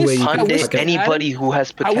way you can pundit fucking- anybody who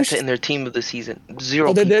has Paqueta in their team of the season. Zero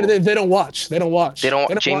Oh, people. they don't watch. They don't watch. Jamie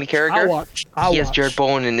watch. Carragher? I'll He has watch. Jared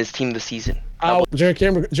Bowen in his team of the season.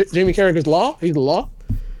 Jamie Carragher's law. He's the law.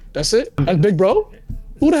 That's it. That's big bro.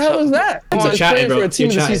 Who the hell is that? You're chatting, bro.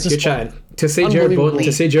 You're chatting. To say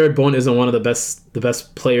Jared Bowen isn't one of the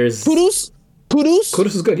best players. Kudus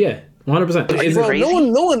is good, yeah. 100%. Bro,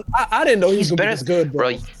 no one. I didn't know he was gonna be this good,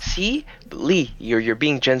 bro. See, Lee, you're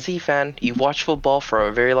being Gen Z fan. You've watched football for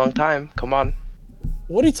a very long time. Come on.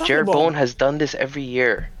 What are you talking Jared about? Bowen has done this every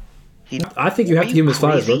year. I think you have to give him his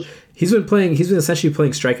flowers, bro. He's been essentially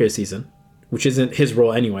playing striker this season, which isn't his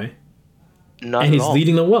role anyway. Not and at he's all.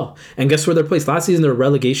 leading them well. And guess where they're placed? Last season they're a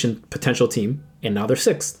relegation potential team, and now they're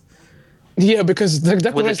 6th. Yeah, because with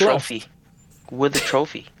a trophy. With a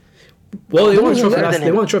trophy. Well, they won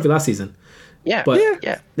a trophy last season. Yeah, but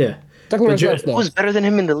yeah. Who's better than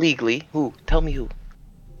him in the league, Lee? Who? Tell me who.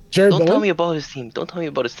 Jared Don't Bowen? tell me about his team.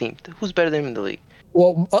 Who's better than him in the league?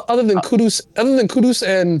 Well, other than Kudus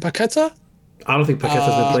and Paqueta, I don't think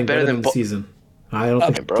Paqueta's been playing better than the season. I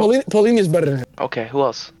don't think, bro. Polini is better than him. Okay, who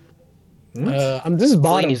else? This is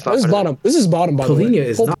bottom. This is bottom. By the way, Polina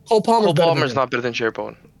is not. Cole Palmer's not better than Jared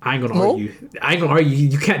Bowen. I ain't gonna argue.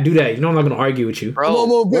 You can't do that. You know I'm not gonna argue with you.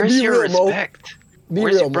 Bro, where's your respect?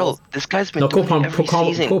 Bro? This guy's been doing it every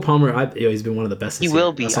season. Cole Palmer, he's been one of the best. He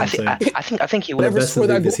will be. I think he will. One of the best in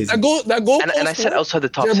the league this season. That goal. And I said outside the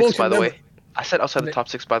top 6, by the way. I said outside the top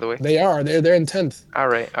 6, by the way. They are. They're in 10th. All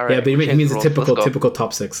right. Yeah, but he means the typical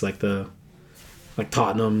top 6, like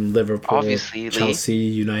Tottenham, Liverpool, obviously, Chelsea,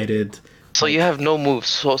 United. So you have no moves.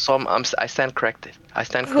 So I stand corrected.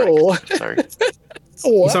 Sorry.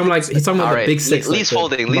 He's talking about the big 6. Lee's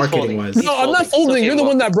folding. Marketing-wise. No, I'm not folding. Okay, You're the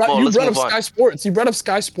one that brought up Sky Sky Sports. You brought up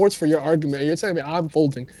Sky Sports for your argument. You're telling me I'm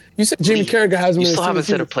folding. You said Jamie Carragher has me. You still haven't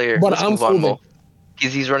said a player. But I'm folding.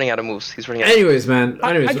 He's running out of moves. Anyways, man.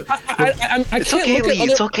 I can't look at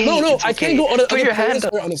other. It's okay. No, I can't go other Put your hand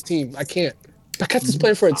players on his team. I can't. Paqueta's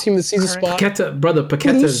playing for a team this season spot.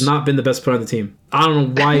 Paqueta has not been the best player on the team. I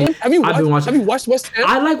don't know why. Have you watched West Ham?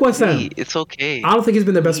 I like West Ham. It's okay. I don't think he's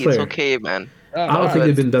been the best player. It's okay, man. I don't think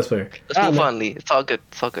he's been the best player. Let's move on, Lee. It's all good.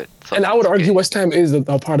 And I would argue West Ham is a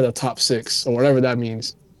part of the top 6 or whatever that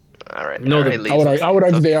means. All right. No, I would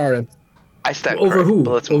argue they are in. I stand over who?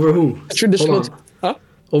 Over who? Traditional. Huh?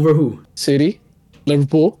 Over who? City,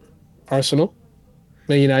 Liverpool, Arsenal,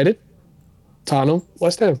 Man United, Tottenham,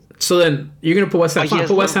 West Ham. So then you're gonna put West Ham. Fine,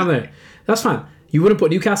 put West Ham there. That's fine. You wouldn't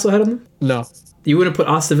put Newcastle ahead of them? No. You wouldn't put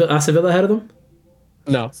Aston Villa ahead of them?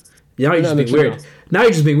 No. Now you're just being weird. Now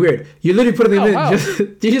you're just being weird. You're literally putting them in.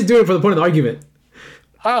 You're just doing it for the point of the argument.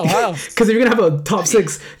 How? Because if you're gonna have a top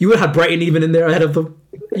 6, you would have Brighton even in there ahead of them.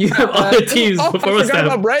 You have other teams before West Ham. I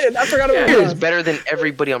forgot about Brighton. He's better than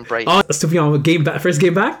everybody on Brighton. Oh, to be on first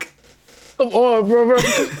game back. Oh, bro.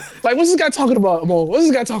 Like, what's this guy talking about, Mo? What's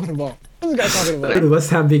this guy talking about?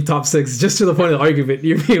 West Ham being top 6, just to the point of the argument.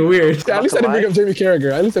 You're being weird. Yeah, at least I didn't bring up Jamie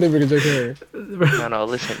Carragher. No,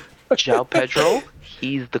 listen. João Pedro,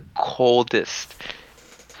 he's the coldest.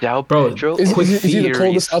 João Pedro, is he the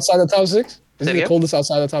coldest outside the top 6? Is he the coldest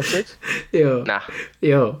outside the top 6?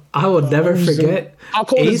 Yo, I will never forget. How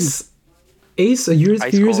cold is he? Ace, a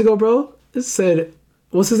few years ago, bro, said,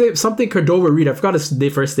 what's his name? Something Cordova Reed. I forgot his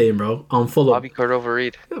first name, bro. On Fulham. Bobby Cordova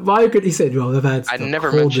Reed. He said, yo, the man's I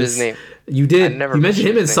never mentioned his name. You did. You mentioned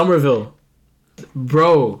him in Somerville.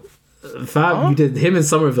 Bro, you did him in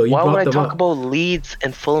Somerville. Why would I talk about Leeds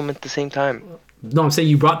and Fulham at the same time? No, I'm saying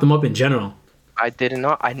you brought them up in general. I did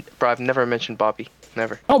not. Bro, I've never mentioned Bobby.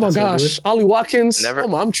 Never. Oh my That's what gosh, we're Ollie Watkins. Never. Oh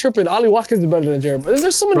my, I'm tripping. Ollie Watkins is better than Jared. But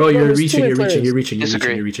there's so many. Bro, you're there's too reaching, many you're reaching, players. you're reaching, you're reaching,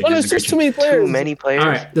 Disagree. you're reaching, No, you're there's just too reaching. many players. Too many players. All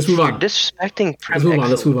right, let's move You're on. disrespecting Let's move on.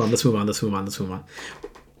 Let's move on. Let's move on. Let's move on. Let's move on.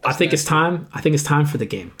 I think it's time. I think it's time for the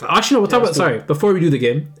game. Actually, no. We'll talk about. Sorry, before we do the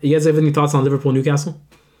game, you guys have any thoughts on Liverpool Newcastle?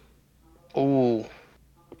 Ooh.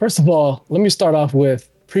 First of all, let me start off with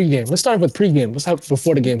pregame. Let's start with pregame. Let's have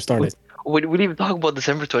before the game started. We didn't even talk about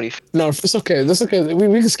December 25th. No, it's okay. That's okay.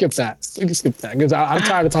 We can skip that. We can skip that because I'm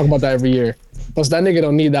tired of talking about that every year. Plus, that nigga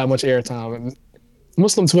don't need that much airtime. And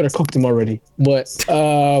Muslim Twitter cooked him already. But what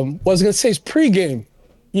I was gonna say is pregame.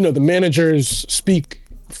 You know, the managers speak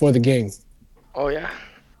before the game. Oh yeah.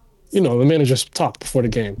 You know, the managers talk before the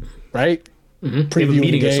game, right? They have a Previewing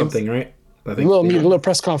meeting the or game. something, right? I A think. little meeting, a little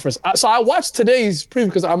press conference. So I watched today's preview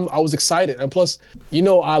because I was excited, and plus, you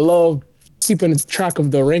know, I love keeping track of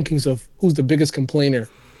the rankings of who's the biggest complainer.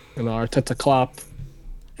 You know, Arteta, Klopp,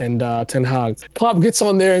 and Ten Hag. Klopp gets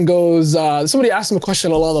on there and goes. Somebody asked him a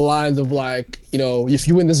question along the lines of like, you know, if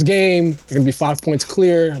you win this game, you're gonna be 5 points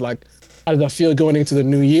clear. Like, how does that feel going into the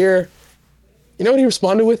new year? You know what he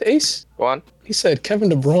responded with, Ace? Go on. He said, Kevin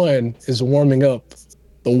De Bruyne is warming up.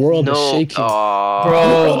 The world is No. shaking. Bro,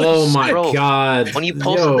 oh my Bro, god. When you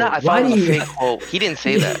posted Yo, that, I why thought it do was a you? fake quote. He didn't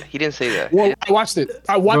say that. He didn't say that. Well, I watched it.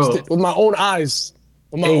 I watched Bro. it with my own eyes.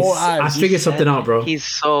 With my Ace, own I eyes. figured something out, bro. He's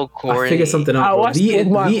so corny. I figured something I out, bro. watched Lee, with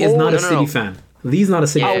my Lee is not own- a No, no, City no. fan. Lee's not a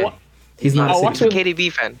City Yeah. fan. He's not I a watched City He's a fan. KDB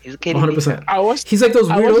fan. He's a KDB 100%. fan. I watched. He's like those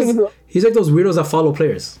I watched it with weirdos. He's like those weirdos that follow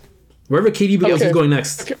players. Wherever KDB goes, Okay. he's going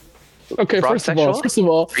next. Okay, Bronze first of all,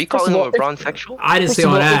 sexual? Are you calling him a bronze sexual? I didn't First say of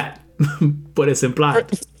all all, that, but it's implied.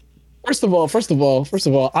 First of all,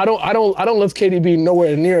 I don't love KDB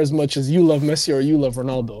nowhere near as much as you love Messi or you love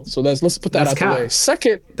Ronaldo. So let's put that That's out cap. the way.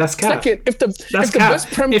 Second, That's cap. if the That's if the cap.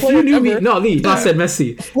 best Prem If player you knew ever, me, no, Lee, I said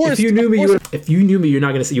Messi. course, If you knew me, of you course. would. If you knew me, you're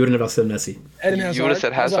not gonna say. You wouldn't have said Messi. Eden You would have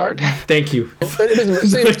said Hazard. Thank you. It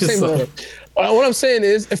is same order. What I'm saying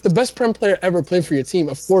is, if the best Prem player ever played for your team,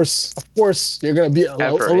 of course, you're gonna be a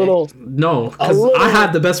little. No, because little I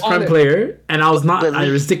had the best on Prem it. player, and I was not But as Lee-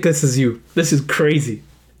 ridiculous as you. This is crazy.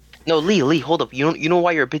 No, Lee, hold up. You know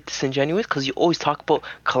why you're a bit disingenuous? Because you always talk about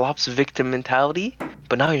Klopp's victim mentality,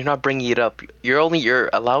 but now you're not bringing it up. You're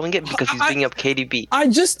allowing it because he's bringing up KDB. I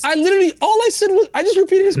literally, all I said was, I just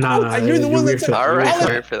repeated his Nah, quote. nah, You're the you're one weird that for said. that. All right, You're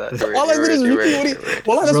sorry for that. All I did is repeat what he.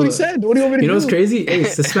 Well, that's what he said. What do you want me to do? You know what's crazy?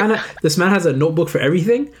 Ace, this man has a notebook for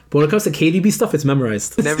everything, but when it comes to KDB stuff, it's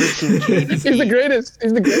memorized. Never seen KDB. He's the greatest.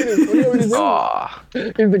 He's the greatest. What do you want me to do? Aw.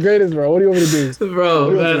 He's the greatest, bro. What do you want me to do?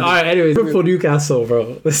 Bro, man. All right, anyways, Liverpool Newcastle,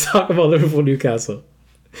 bro. Let's talk about Liverpool Newcastle.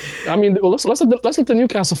 I mean, well, let's let the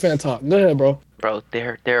Newcastle fan talk. Go ahead, bro. Bro,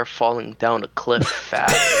 they're falling down a cliff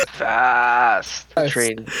fast.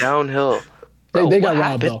 Train downhill. Bro, They what got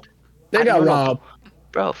robbed happened? though. They got don't know. robbed.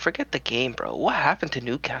 Bro, forget the game, bro. What happened to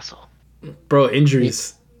Newcastle? Bro,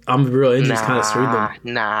 injuries. I'm real injuries kind of screwed them.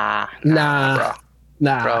 Nah,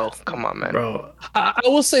 bro. Come on, man. Bro, I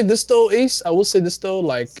will say this though, Ace. I will say this though,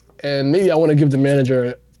 like, and maybe I want to give the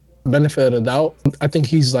manager benefit of the doubt. I think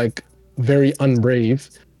he's like very unbrave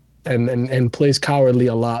and plays cowardly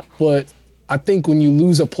a lot. But I think when you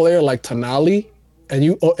lose a player like Tonali and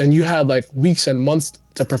you had like weeks and months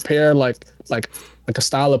to prepare like a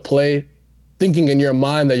style of play, thinking in your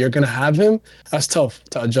mind that you're gonna have him, that's tough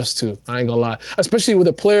to adjust to. I ain't gonna lie. Especially with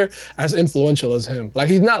a player as influential as him. Like,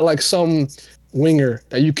 he's not like some winger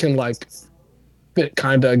that you can like fit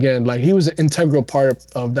kind of again. Like, he was an integral part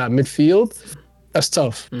of that midfield. That's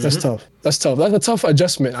tough. That's tough. That's a tough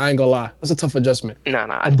adjustment. I ain't gonna lie. That's a tough adjustment.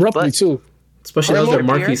 Nah. Abruptly but too. especially that was their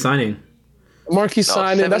Trippier? marquee signing. Marquis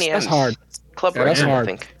signing. 70 That's M's. hard. Club Yeah, that's record, I hard.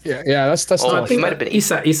 think. Yeah. That's Oh, tough. he might have been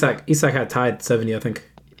Isak had tied 70, I think.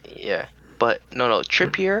 Yeah, but no.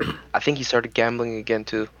 Trippier, I think he started gambling again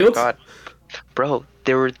too. Oops. God, bro,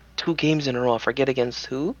 there were 2 games in a row. I forget against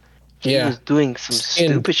who. He Yeah. was doing some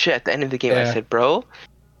stupid shit at the end of the game. I Yeah. said, bro,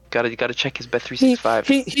 gotta check his bet He 365.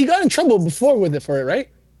 he got in trouble before with it for it, right?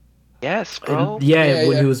 Yes, bro. Yeah,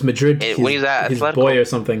 when yeah. he was Madrid, When he was at his Atletico. boy or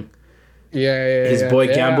something. Yeah. His boy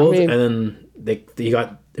yeah. gambled, I mean, and then he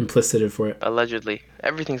got implicated for it. Allegedly,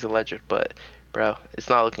 everything's alleged, but bro, it's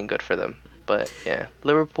not looking good for them. But yeah,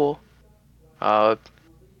 Liverpool,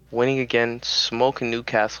 winning again, smoking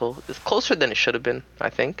Newcastle. It's closer than it should have been, I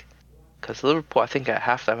think. Because Liverpool, I think at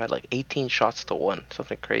halftime had like 18 shots to 1,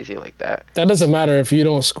 something crazy like that. that doesn't matter if you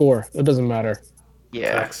don't score. It doesn't matter.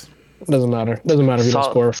 Yeah. Facts. It doesn't matter. It doesn't matter if you don't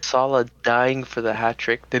score. Salah dying for the hat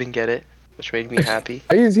trick, didn't get it, which made me happy.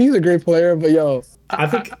 He's a great player, but yo, I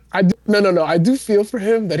think no. I do feel for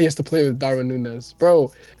him that he has to play with Darwin Núñez,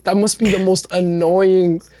 bro. That must be the most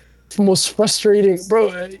annoying most frustrating,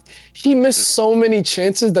 bro. He missed so many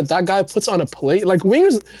chances that guy puts on a plate. Like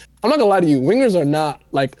wingers, I'm not gonna lie to you. Wingers are not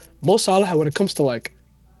like Mo Salah when it comes to like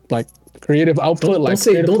creative output, Don't like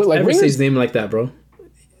say creative play. don't Like ever say wingers, his name like that, bro.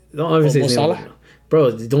 Don't ever oh, say Mo his name, Salah,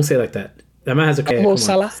 bro. Don't say it like that. That man has a Mo come on.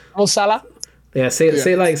 Salah, Mo Salah. Yeah, say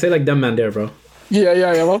Yeah, say like them man there, bro. yeah.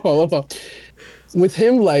 My fault, my fault. With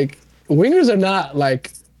him, like wingers are not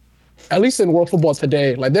like at least in world football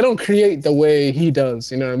today, like they don't create the way he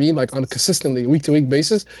does. You know what I mean? Like on a consistently week to week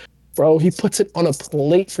basis, bro. He puts it on a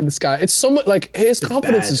plate for this guy. It's so much like his It's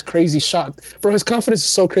confidence bad. is crazy shot, bro. His confidence is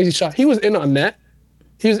so crazy shot. He was in on net.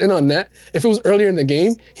 He was in on net. If it was earlier in the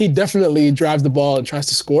game, he definitely drives the ball and tries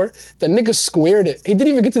to score. The nigga squared it. He didn't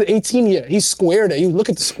even get to the 18 yet. He squared it. You look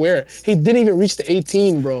at the square. He didn't even reach the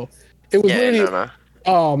 18, bro. It was Yeah, literally, no.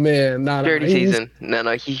 oh man, nah. Charity season. No.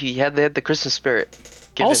 He had the Christmas spirit.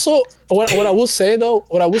 Given. Also, what I will say though,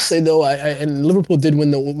 I and Liverpool did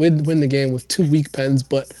win the game with two weak pens,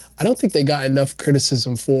 but I don't think they got enough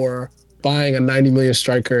criticism for buying a 90 million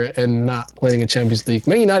striker and not playing in Champions League.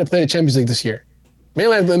 Man United played in Champions League this year. Man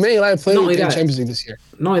United played Not only in that, Champions League this year.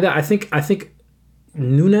 not only that, I think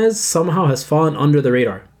Nunez somehow has fallen under the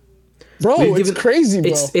radar. Bro, it's crazy,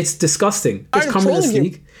 bro. It's disgusting. It's I'm come in this trolling you.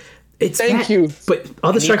 league. It's Thank bad. you. But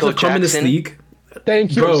other strikers that come in this Jackson. league,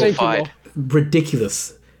 Thank you. Bro, Thank you, bro.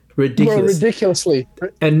 ridiculous. Bro, Ridiculous. ridiculously.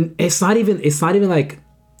 And it's not even like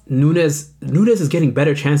Nunez is getting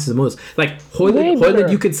better chances than most. Like Way better.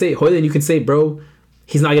 Hoyland, you can say, bro,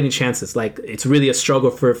 he's not getting chances. Like it's really a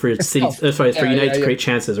struggle for City, tough. for United to create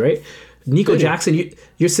chances, right? Nico Jackson, you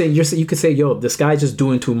could say, yo, this guy's just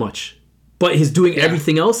doing too much, but he's doing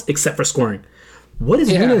everything else except for scoring. What is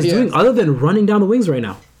Nunez doing other than running down the wings right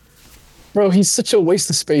now? Bro, he's such a waste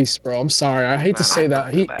of space, bro. I'm sorry. I hate to say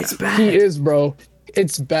that. It's bad. He is, bro.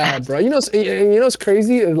 It's bad, bro. You know what's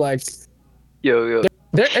crazy is like Yo.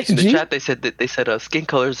 their In the XG. chat, they said skin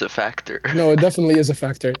color is a factor. No, it definitely is a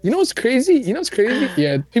factor. You know what's crazy?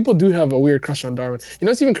 Yeah, people do have a weird crush on Darwin. You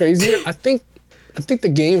know what's even crazier? I think the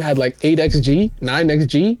game had like 8 XG, 9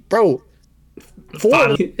 XG, bro. Four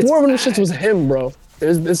of them shits was him, bro.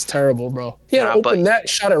 It's terrible, bro. He had an open net,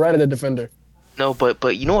 shot it right at the defender. No,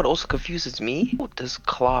 but you know what also confuses me? Does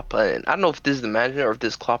Klopp, and I don't know if this is the manager or if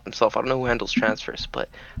this is Klopp himself, I don't know who handles transfers, but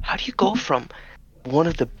how do you go from one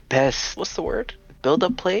of the best, what's the word?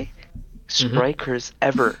 Build-up play? Strikers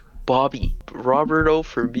ever. Bobby, Roberto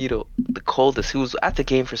Firmino, the coldest, who was at the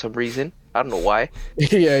game for some reason. I don't know why.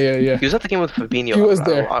 Yeah. He was at the game with Fabinho. He was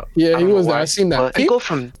there. He was there. I seen that. But you go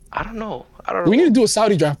from, I don't know. We need to do a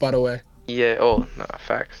Saudi draft, by the way. Yeah,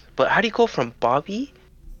 facts. But how do you go from Bobby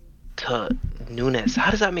to Nunez?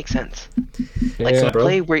 How does that make sense? Like Yeah, the bro.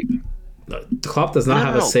 play where Klopp does not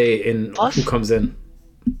have a say in who comes in.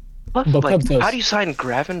 But like, Pep does. how do you sign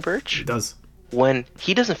Gravenberch He does. when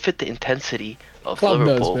he doesn't fit the intensity of Klopp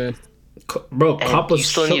Liverpool? does, man. Bro, And Klopp you was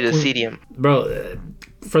still need to chuckling- seed him. Bro,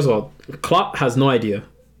 first of all, Klopp has no idea.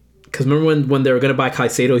 Because remember when they were going to buy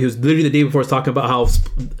Caicedo, he was literally the day before talking about how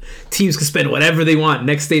teams can spend whatever they want.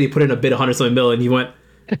 Next day they put in a bid 100-something million and he went,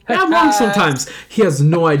 I'm wrong sometimes. He has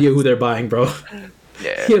no idea who they're buying, bro.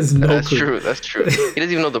 Yeah, He has no that's clue. true. That's true. He doesn't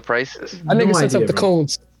even know the prices. I think No he sets idea, up the bro.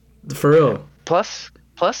 cones. For real. Plus,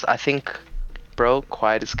 I think, bro,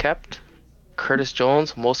 quiet is kept. Curtis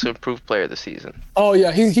Jones, most improved player this season. Oh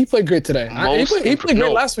yeah, he played great today. He played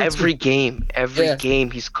great last week. Every too.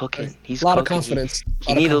 game, he's cooking. He's A lot of cooking. confidence.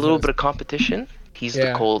 He need a little bit of competition. He's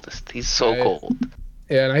the coldest. He's so cold.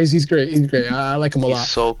 Yeah, no, he's great. He's great. I like him a He's lot.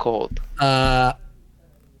 so cold.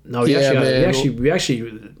 No, we actually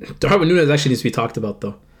Darwin Núñez actually needs to be talked about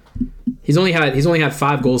though. He's only had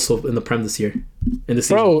 5 goals in the Prem this year. In the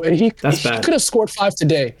season. Bro, and he That's bad. could have scored 5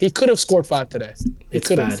 today. He could have scored 5 today. It's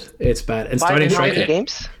bad. It's bad. And 5 starting in how many striker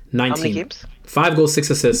games? 19. How many games? 5 goals, 6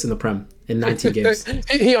 assists in the Prem in 19 games.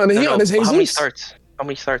 He on his Jesus. How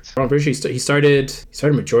many starts? I'm pretty sure he started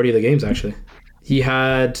majority of the games actually. He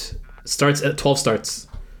had starts at 12 starts,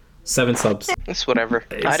 7 subs. It's whatever.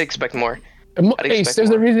 I'd expect more. Ace, there's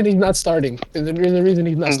a reason he's not starting. There's a reason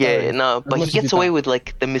he's not starting. Yeah, no, but much he as gets you away thought. with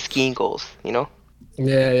like the Miskeen goals, you know?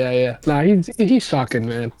 Yeah. Nah, he's shocking,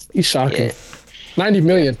 man. He's shocking. Yeah. 90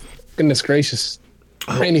 million. Goodness gracious.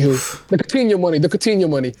 Anywho, the Coutinho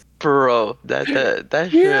money. Bro, that Yeah,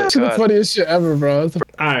 shit. it's the funniest shit ever, bro.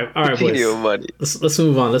 All right, Video boys. money. Let's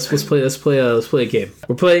move on. Let's play a game.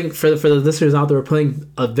 We're playing for the listeners out there. We're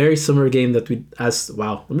playing a very similar game that we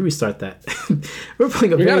Let me restart that. We're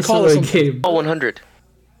playing a very gotta call it similar something. game. Oh, 100.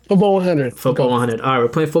 Football 100. Football 100. All right, we're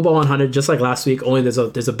playing Football 100 just like last week. Only there's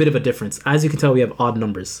a bit of a difference. As you can tell, we have odd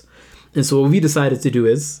numbers, and so what we decided to do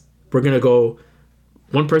is we're gonna go.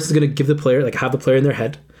 One person's gonna give the player have the player in their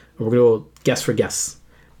head, and we're gonna go guess for guess.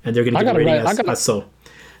 and they're going to I give a gotta rating write- as so.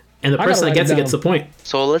 And the I gotta person that write gets it it gets the down. point.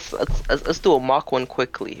 So let's do a mock one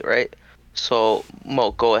quickly, right? So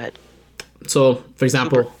Mo, go ahead. So, for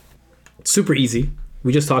example, super easy.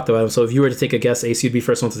 We just talked about him. So if you were to take a guess, Ace, you'd be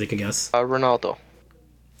first one to take a guess. Ronaldo.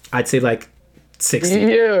 I'd say like 60.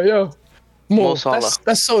 Yeah. Mo Mo, Salah.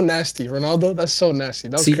 that's so nasty. Ronaldo, that's so nasty.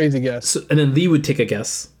 That was See, crazy guess. So, and then Lee would take a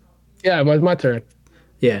guess. Yeah, but it's my turn.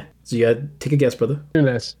 Yeah. So you had take a guess, brother. Do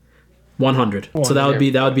this. 100. So that would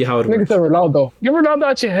be how it Nigga works. said Ronaldo. Get Ronaldo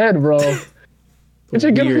out your head, bro. Get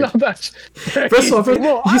Weird. Ronaldo out your head. First of all,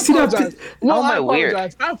 Mo, you I see that? apologize. Mo, How am I I weird?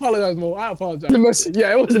 apologize. I apologize, Mo. I apologize. Messi.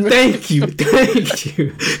 Yeah, it was Messi. Thank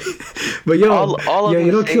you. But yo, All I'm yo,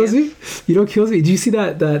 you know gonna what say kills me? You know what kills me? Do you see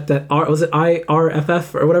that R, was it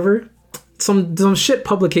IRFF or whatever? Some shit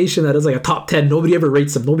publication that is like a top 10. Nobody ever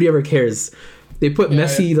rates them. Nobody ever cares. They put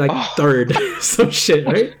Messi like third, some shit,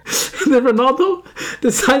 right? And then Ronaldo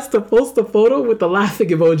decides to post a photo with the laughing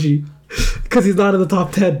emoji because he's not in the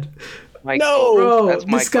top 10. No. Bro, That's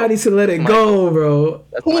my this guy goal. needs to let it That's my go, bro.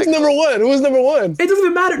 Who was number one? Who was number one? It doesn't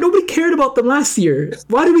even matter. Nobody cared about them last year.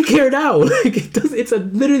 Why do we care now? Like it does. It's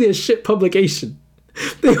literally a shit publication.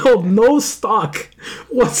 They hold no stock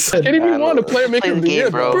whatsoever. Can't even want a player maker of the year,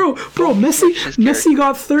 bro. Bro, Messi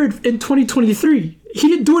got third in 2023. He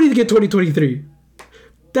didn't do anything in 2023.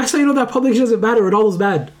 That's how you know that publication doesn't matter. Ronaldo's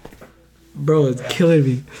bad. Bro, it's killing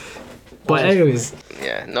me. But anyways,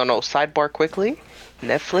 Yeah. No. Sidebar quickly.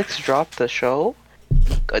 Netflix dropped the show,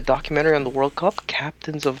 a documentary on the World Cup,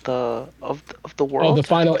 captains of the world. Oh, the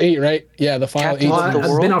final 8, right? Yeah, the final Captain 8. of the it's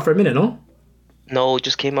world? been out for a minute, no? No, it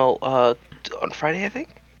just came out on Friday, I think.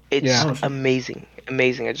 It's Yeah. amazing.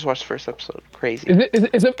 I just watched the first episode. Crazy.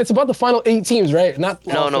 It's about the final 8 teams, right? Not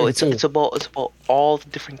No, all it's 32. it's about all the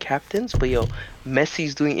different captains. But yo,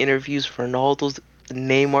 Messi's doing interviews, Ronaldo's,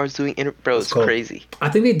 Neymar's doing bro, it's cool. crazy. I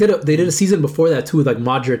think they did a season before that too with like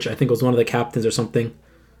Modric. I think was one of the captains or something.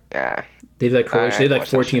 Yeah, They did like Croatia. They did like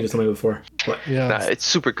watched 4 that teams or something before. But Yeah. nah, it's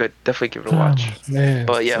super good. Definitely give it a watch. Man.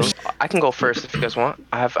 But yeah, I can go first if you guys want.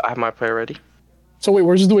 I have my player ready. So wait,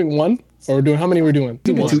 we're just doing one? Or we're doing how many we're doing?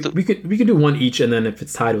 we could do one each, and then if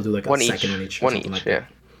it's tied, we'll do like a One each. second one each. Or One something each. like Yeah.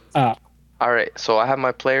 that. All right. So I have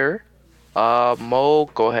my player. Mo,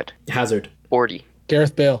 go ahead. Hazard, 40,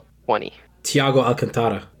 Gareth Bale. 20, Thiago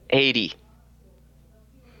Alcantara, 80,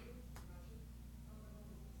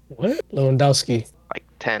 What? Lewandowski. like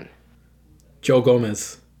 10, Joe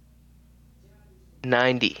Gomez,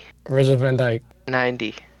 90, Virgil van Dijk.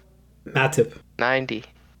 90, Matip, 90,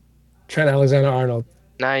 Trent Alexander-Arnold.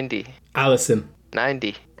 90, Allison,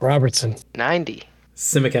 90, Robertson. 90,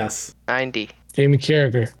 Simicast, 90, Jamie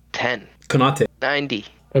Carragher. 10, Konate, 90,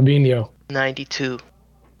 Fabinho. 92.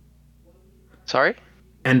 Sorry?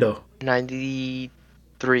 Endo,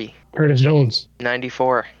 93, Curtis Jones.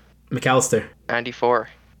 94, McAllister. 94,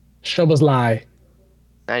 Szoboszlai.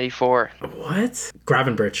 94, What?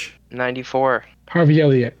 Gravenberch. 94, Harvey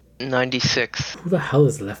Elliott. 96, Who the hell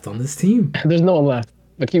is left on this team? There's no one left.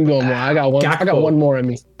 But keep going more. I got one. I got Gakpo. one more in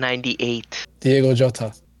me. 98. Diego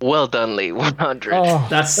Jota. Well done, Lee. 100. Oh,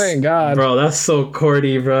 That's thank God. bro. That's so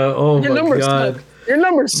corny, bro. Oh Your my numbers god. suck. Your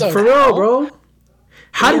numbers suck. For real, bro.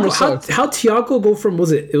 How Number did how Thiago go from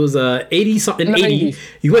it was 80 something 80? 90.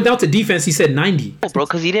 You went down to defense. He said 90. Bro,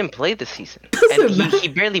 because he didn't play this season. Doesn't And matter. he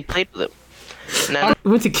barely played with him. Now, He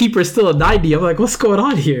went to keeper still a 90. I'm like, what's going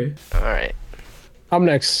on here? all right. I'm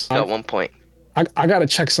next. Got 1 point. I gotta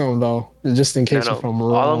check some though, just in case No. if I'm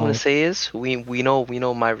wrong. All I'm going to say is we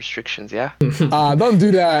know my restrictions, yeah? Don't do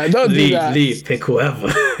that. Don't do that. Lee, pick whoever.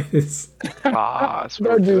 It's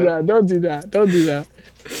Don't do that. Don't do that. Don't do that.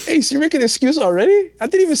 Ace, you're making an excuse already? I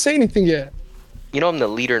didn't even say anything yet. You know I'm the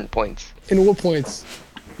leader in points In what points?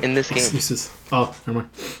 in this game. Excuses. Oh, never mind.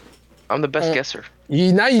 I'm the best guesser.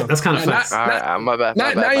 Now you. That's kind of now- fast. All right, my bad.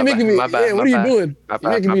 Now you're making me. My bad, Yeah, my what are you bad, doing? my You're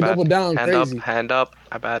bad, making my me bad. double down. Crazy. Hand up.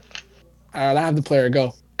 My bad. All right, I have the player.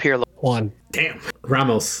 Go. Pirlo. 1. Damn.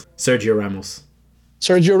 Ramos. Sergio Ramos.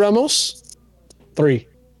 Sergio Ramos. 3.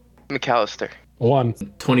 McAllister. 1.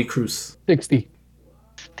 Tony Cruz. 60.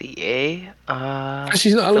 The A.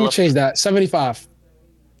 Actually, no, let me Philip- change that. 75.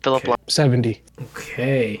 Philip Okay. 70.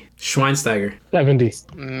 Okay. Schweinsteiger. 70.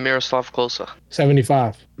 Miroslav Klose.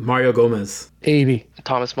 75. Mario Gomez. 80.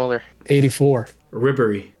 Thomas Muller. 84.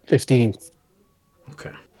 Ribery. 15.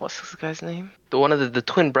 Okay. What's this guy's name? The one of the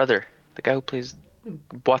twin brother. The guy who plays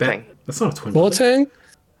Boateng. That's not a twin. brother.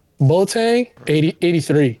 Boateng. 80,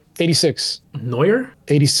 83. 86. Neuer?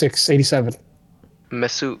 86. 87.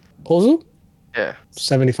 Mesut. Ozil. Yeah.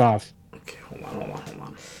 75. Okay, hold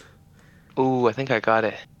on. Ooh, I think I got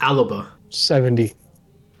it. Alaba. 70.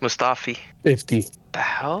 Mustafi. 50. The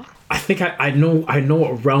hell? I think I know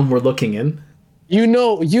what realm we're looking in. You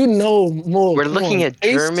know, Mo. We're come looking on. at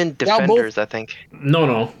Ace, German y'all defenders, I think.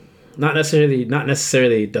 No, not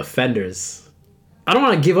necessarily defenders. I don't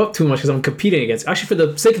want to give up too much because I'm competing against. Actually, for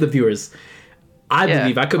the sake of the viewers, I Yeah,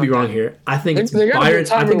 believe I could be wrong here. I think it's There gotta be a Bayern.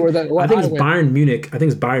 timer where that- I think I it's win. Bayern Munich. I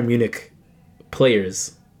think it's Bayern Munich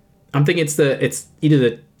players. I'm thinking it's either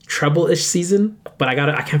the treble-ish season, but I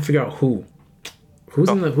can't figure out who. Who's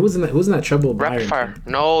in that treble Bayern Rapid fire. team?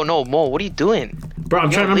 No, Mo. What are you doing? Bro, I'm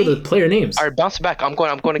trying to remember Lee. the player names. All right, bounce back. I'm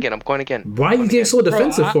going again. Why are you getting so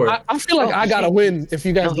defensive for it? I feel like I gotta win if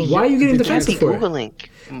you guys don't. Why are you getting You can't defensive be for it? Googling.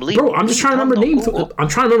 Lee, Bro, I'm just trying to remember names. Google. I'm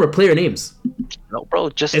trying to remember player names. No, bro,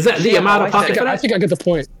 just Is that say Lee? Am I how out of I pocket said for it. that? I think I get the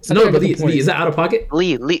point. No, but Lee, is that out of pocket?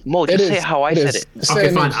 Lee, Mo, just say how I said it.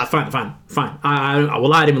 Okay, fine, fine. I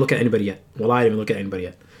will I didn't even look at anybody yet.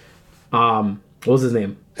 What was his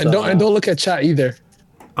name? And don't look at chat either.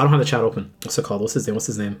 I don't have the chat open. What's it called? What's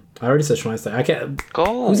his name? I already said Schweinsteiger. I can't.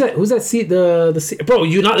 Go. Who's that seat? The seat? Bro,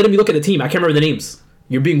 you're not letting me look at the team. I can't remember the names.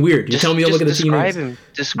 You're being weird. You're telling me to look at the team names.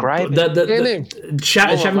 Describe him. The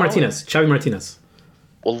Xavi Martinez. Xavi Martinez.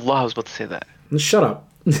 Wallah, I was about to say that. Shut up.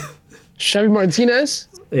 Xavi Martinez,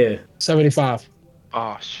 Yeah. 75,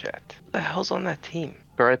 Oh shit. What the hell's on that team?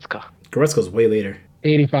 Goretzka. Goretzka's way later.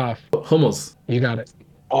 85. Hummels. You got it.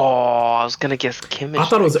 Oh, I was gonna guess Kimmich. I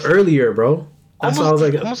thought it was earlier, bro. That's why I was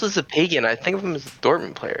like, almost as a pagan. I think of him as a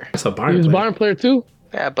Dortmund player. that's a He Bayern was a player. Bayern player too.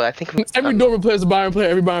 Yeah, but I think Every Dortmund player is a Bayern player.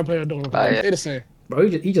 Every Bayern player is a Dortmund player. yeah. They're the same. Bro,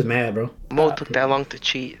 he just mad, bro. Mo took that long to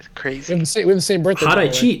cheat. It's crazy. We have the same birthday. How'd by I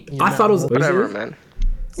the way. cheat? You I know. thought it was Whatever, man.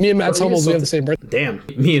 Me and Matt Bro, Hummels, we you're have the same birthday. Damn,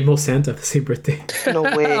 me and Mo Santa have the same birthday. No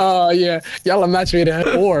way. Oh yeah, y'all are match made ahead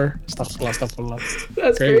or stuff. That's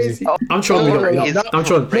Crazy. crazy. I'm trolling. I'm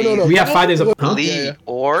trolling. No. We have 5 days of. Huh? Lee Yeah.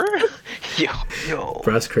 or yo.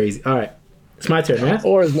 Bro, that's crazy. All right, it's my turn, man.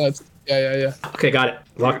 Or is nuts. Yeah. Okay, got it.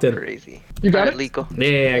 Locked in. Crazy. You got Alright, it? Lee, go.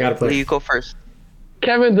 Yeah, I gotta Lee, play. you go first.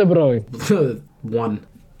 Kevin De Bruyne. 1.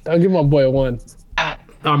 I'll give my boy a 1. Oh,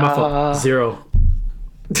 my fault. 0.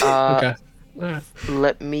 Okay. Alright.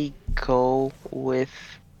 Let me go with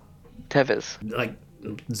Tevez. Like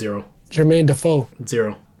 0. Jermaine Defoe.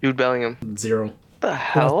 0. Jude Bellingham. 0. What the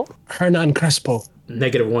hell? Hernan Crespo.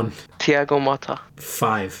 -1. Thiago Motta.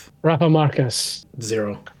 5. Rafa Marquez.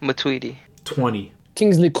 0. Matuidi. 20.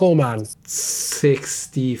 Kingsley Coman.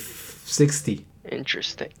 60.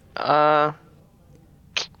 Interesting.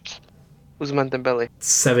 Ousmane Dembele.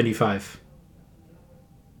 75.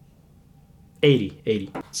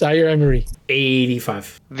 80. Zaire Emery.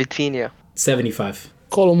 85. Vitinha. 75.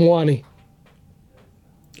 Colomwani.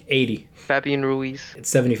 80. Fabian Ruiz.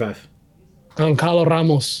 75. Goncalo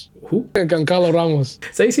Ramos. Who? Goncalo Ramos. Is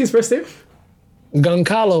that how you say his first name?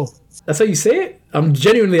 Goncalo. That's how you say it? I'm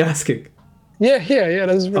genuinely asking. Yeah,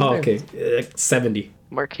 that's his first Oh, name. okay. 70.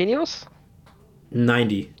 Marquinhos.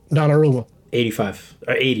 90. Donnarumma. 85.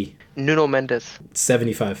 Or 80. Nuno Mendes.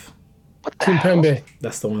 75. What the hell? Kimpembe.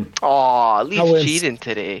 That's the one. Oh, I Lee's win. cheating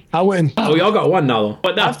today. I win. Oh, y'all got one now, though.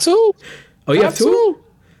 What I now? have 2. Oh, you have 2?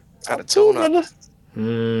 Got a 2, donut.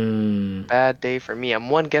 brother. Bad day for me. I'm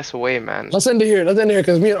one guess away, man. Let's end it here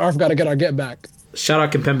because me and Arf got to get our get back. Shout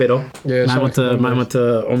out Kimpembe, though. Yeah, Mine shout went out to, Kimpembe. mine went to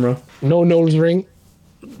Omra. No nose ring.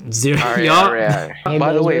 0. All right, Y'all- all right. I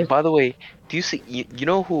By know, the way, do you see? You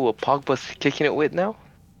know who Pogba's kicking it with now?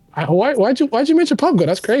 Why'd you mention Pogba?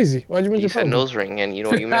 That's crazy. Why'd you You mention said Pogba? nose ring, and you know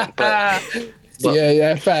what you meant. But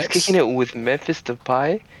yeah, he's facts. kicking it with Memphis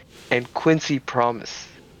Depay and Quincy Promise.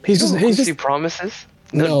 He's You know just who he's Quincy just Promises?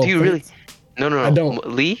 No, Do you but- really? No. I don't.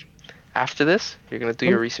 Lee, after this, you're gonna do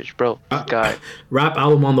your research, bro. This guy. Rap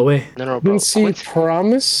album on the way. No, bro. Quincy Quincy,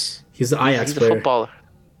 Promise. He's the Ajax he's a player. footballer,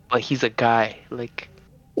 but he's a guy. Like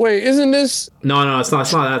Wait, isn't this? No, it's not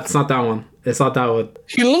that. It's not that one. It's not that one.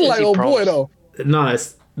 He looked like Quincy old boy Promise. though. No,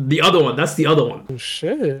 it's the other one. That's the other one. Oh,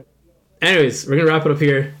 shit. Anyways, we're gonna wrap it up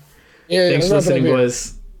here. Yeah. Thanks for that's what I listening, mean.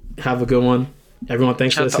 boys. Have a good one. Everyone,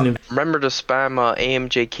 thanks for listening. Remember to spam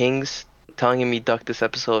AMJ Kings, telling him he ducked this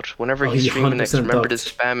episode. Whenever Oh, he's he streaming next, 100% remember to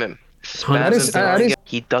ducked. spam him. I Spam didn't- him. I telling didn't- him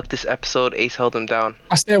he ducked this episode. Ace held him down.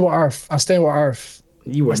 I stand with Arf.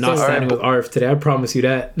 You were not still- standing with Arf today. I promise you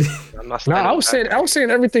that. I'm not No, standing I with was that. saying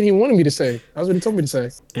everything he wanted me to say. That's what he told me to say.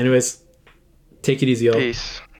 Anyways, take it easy, y'all. Peace.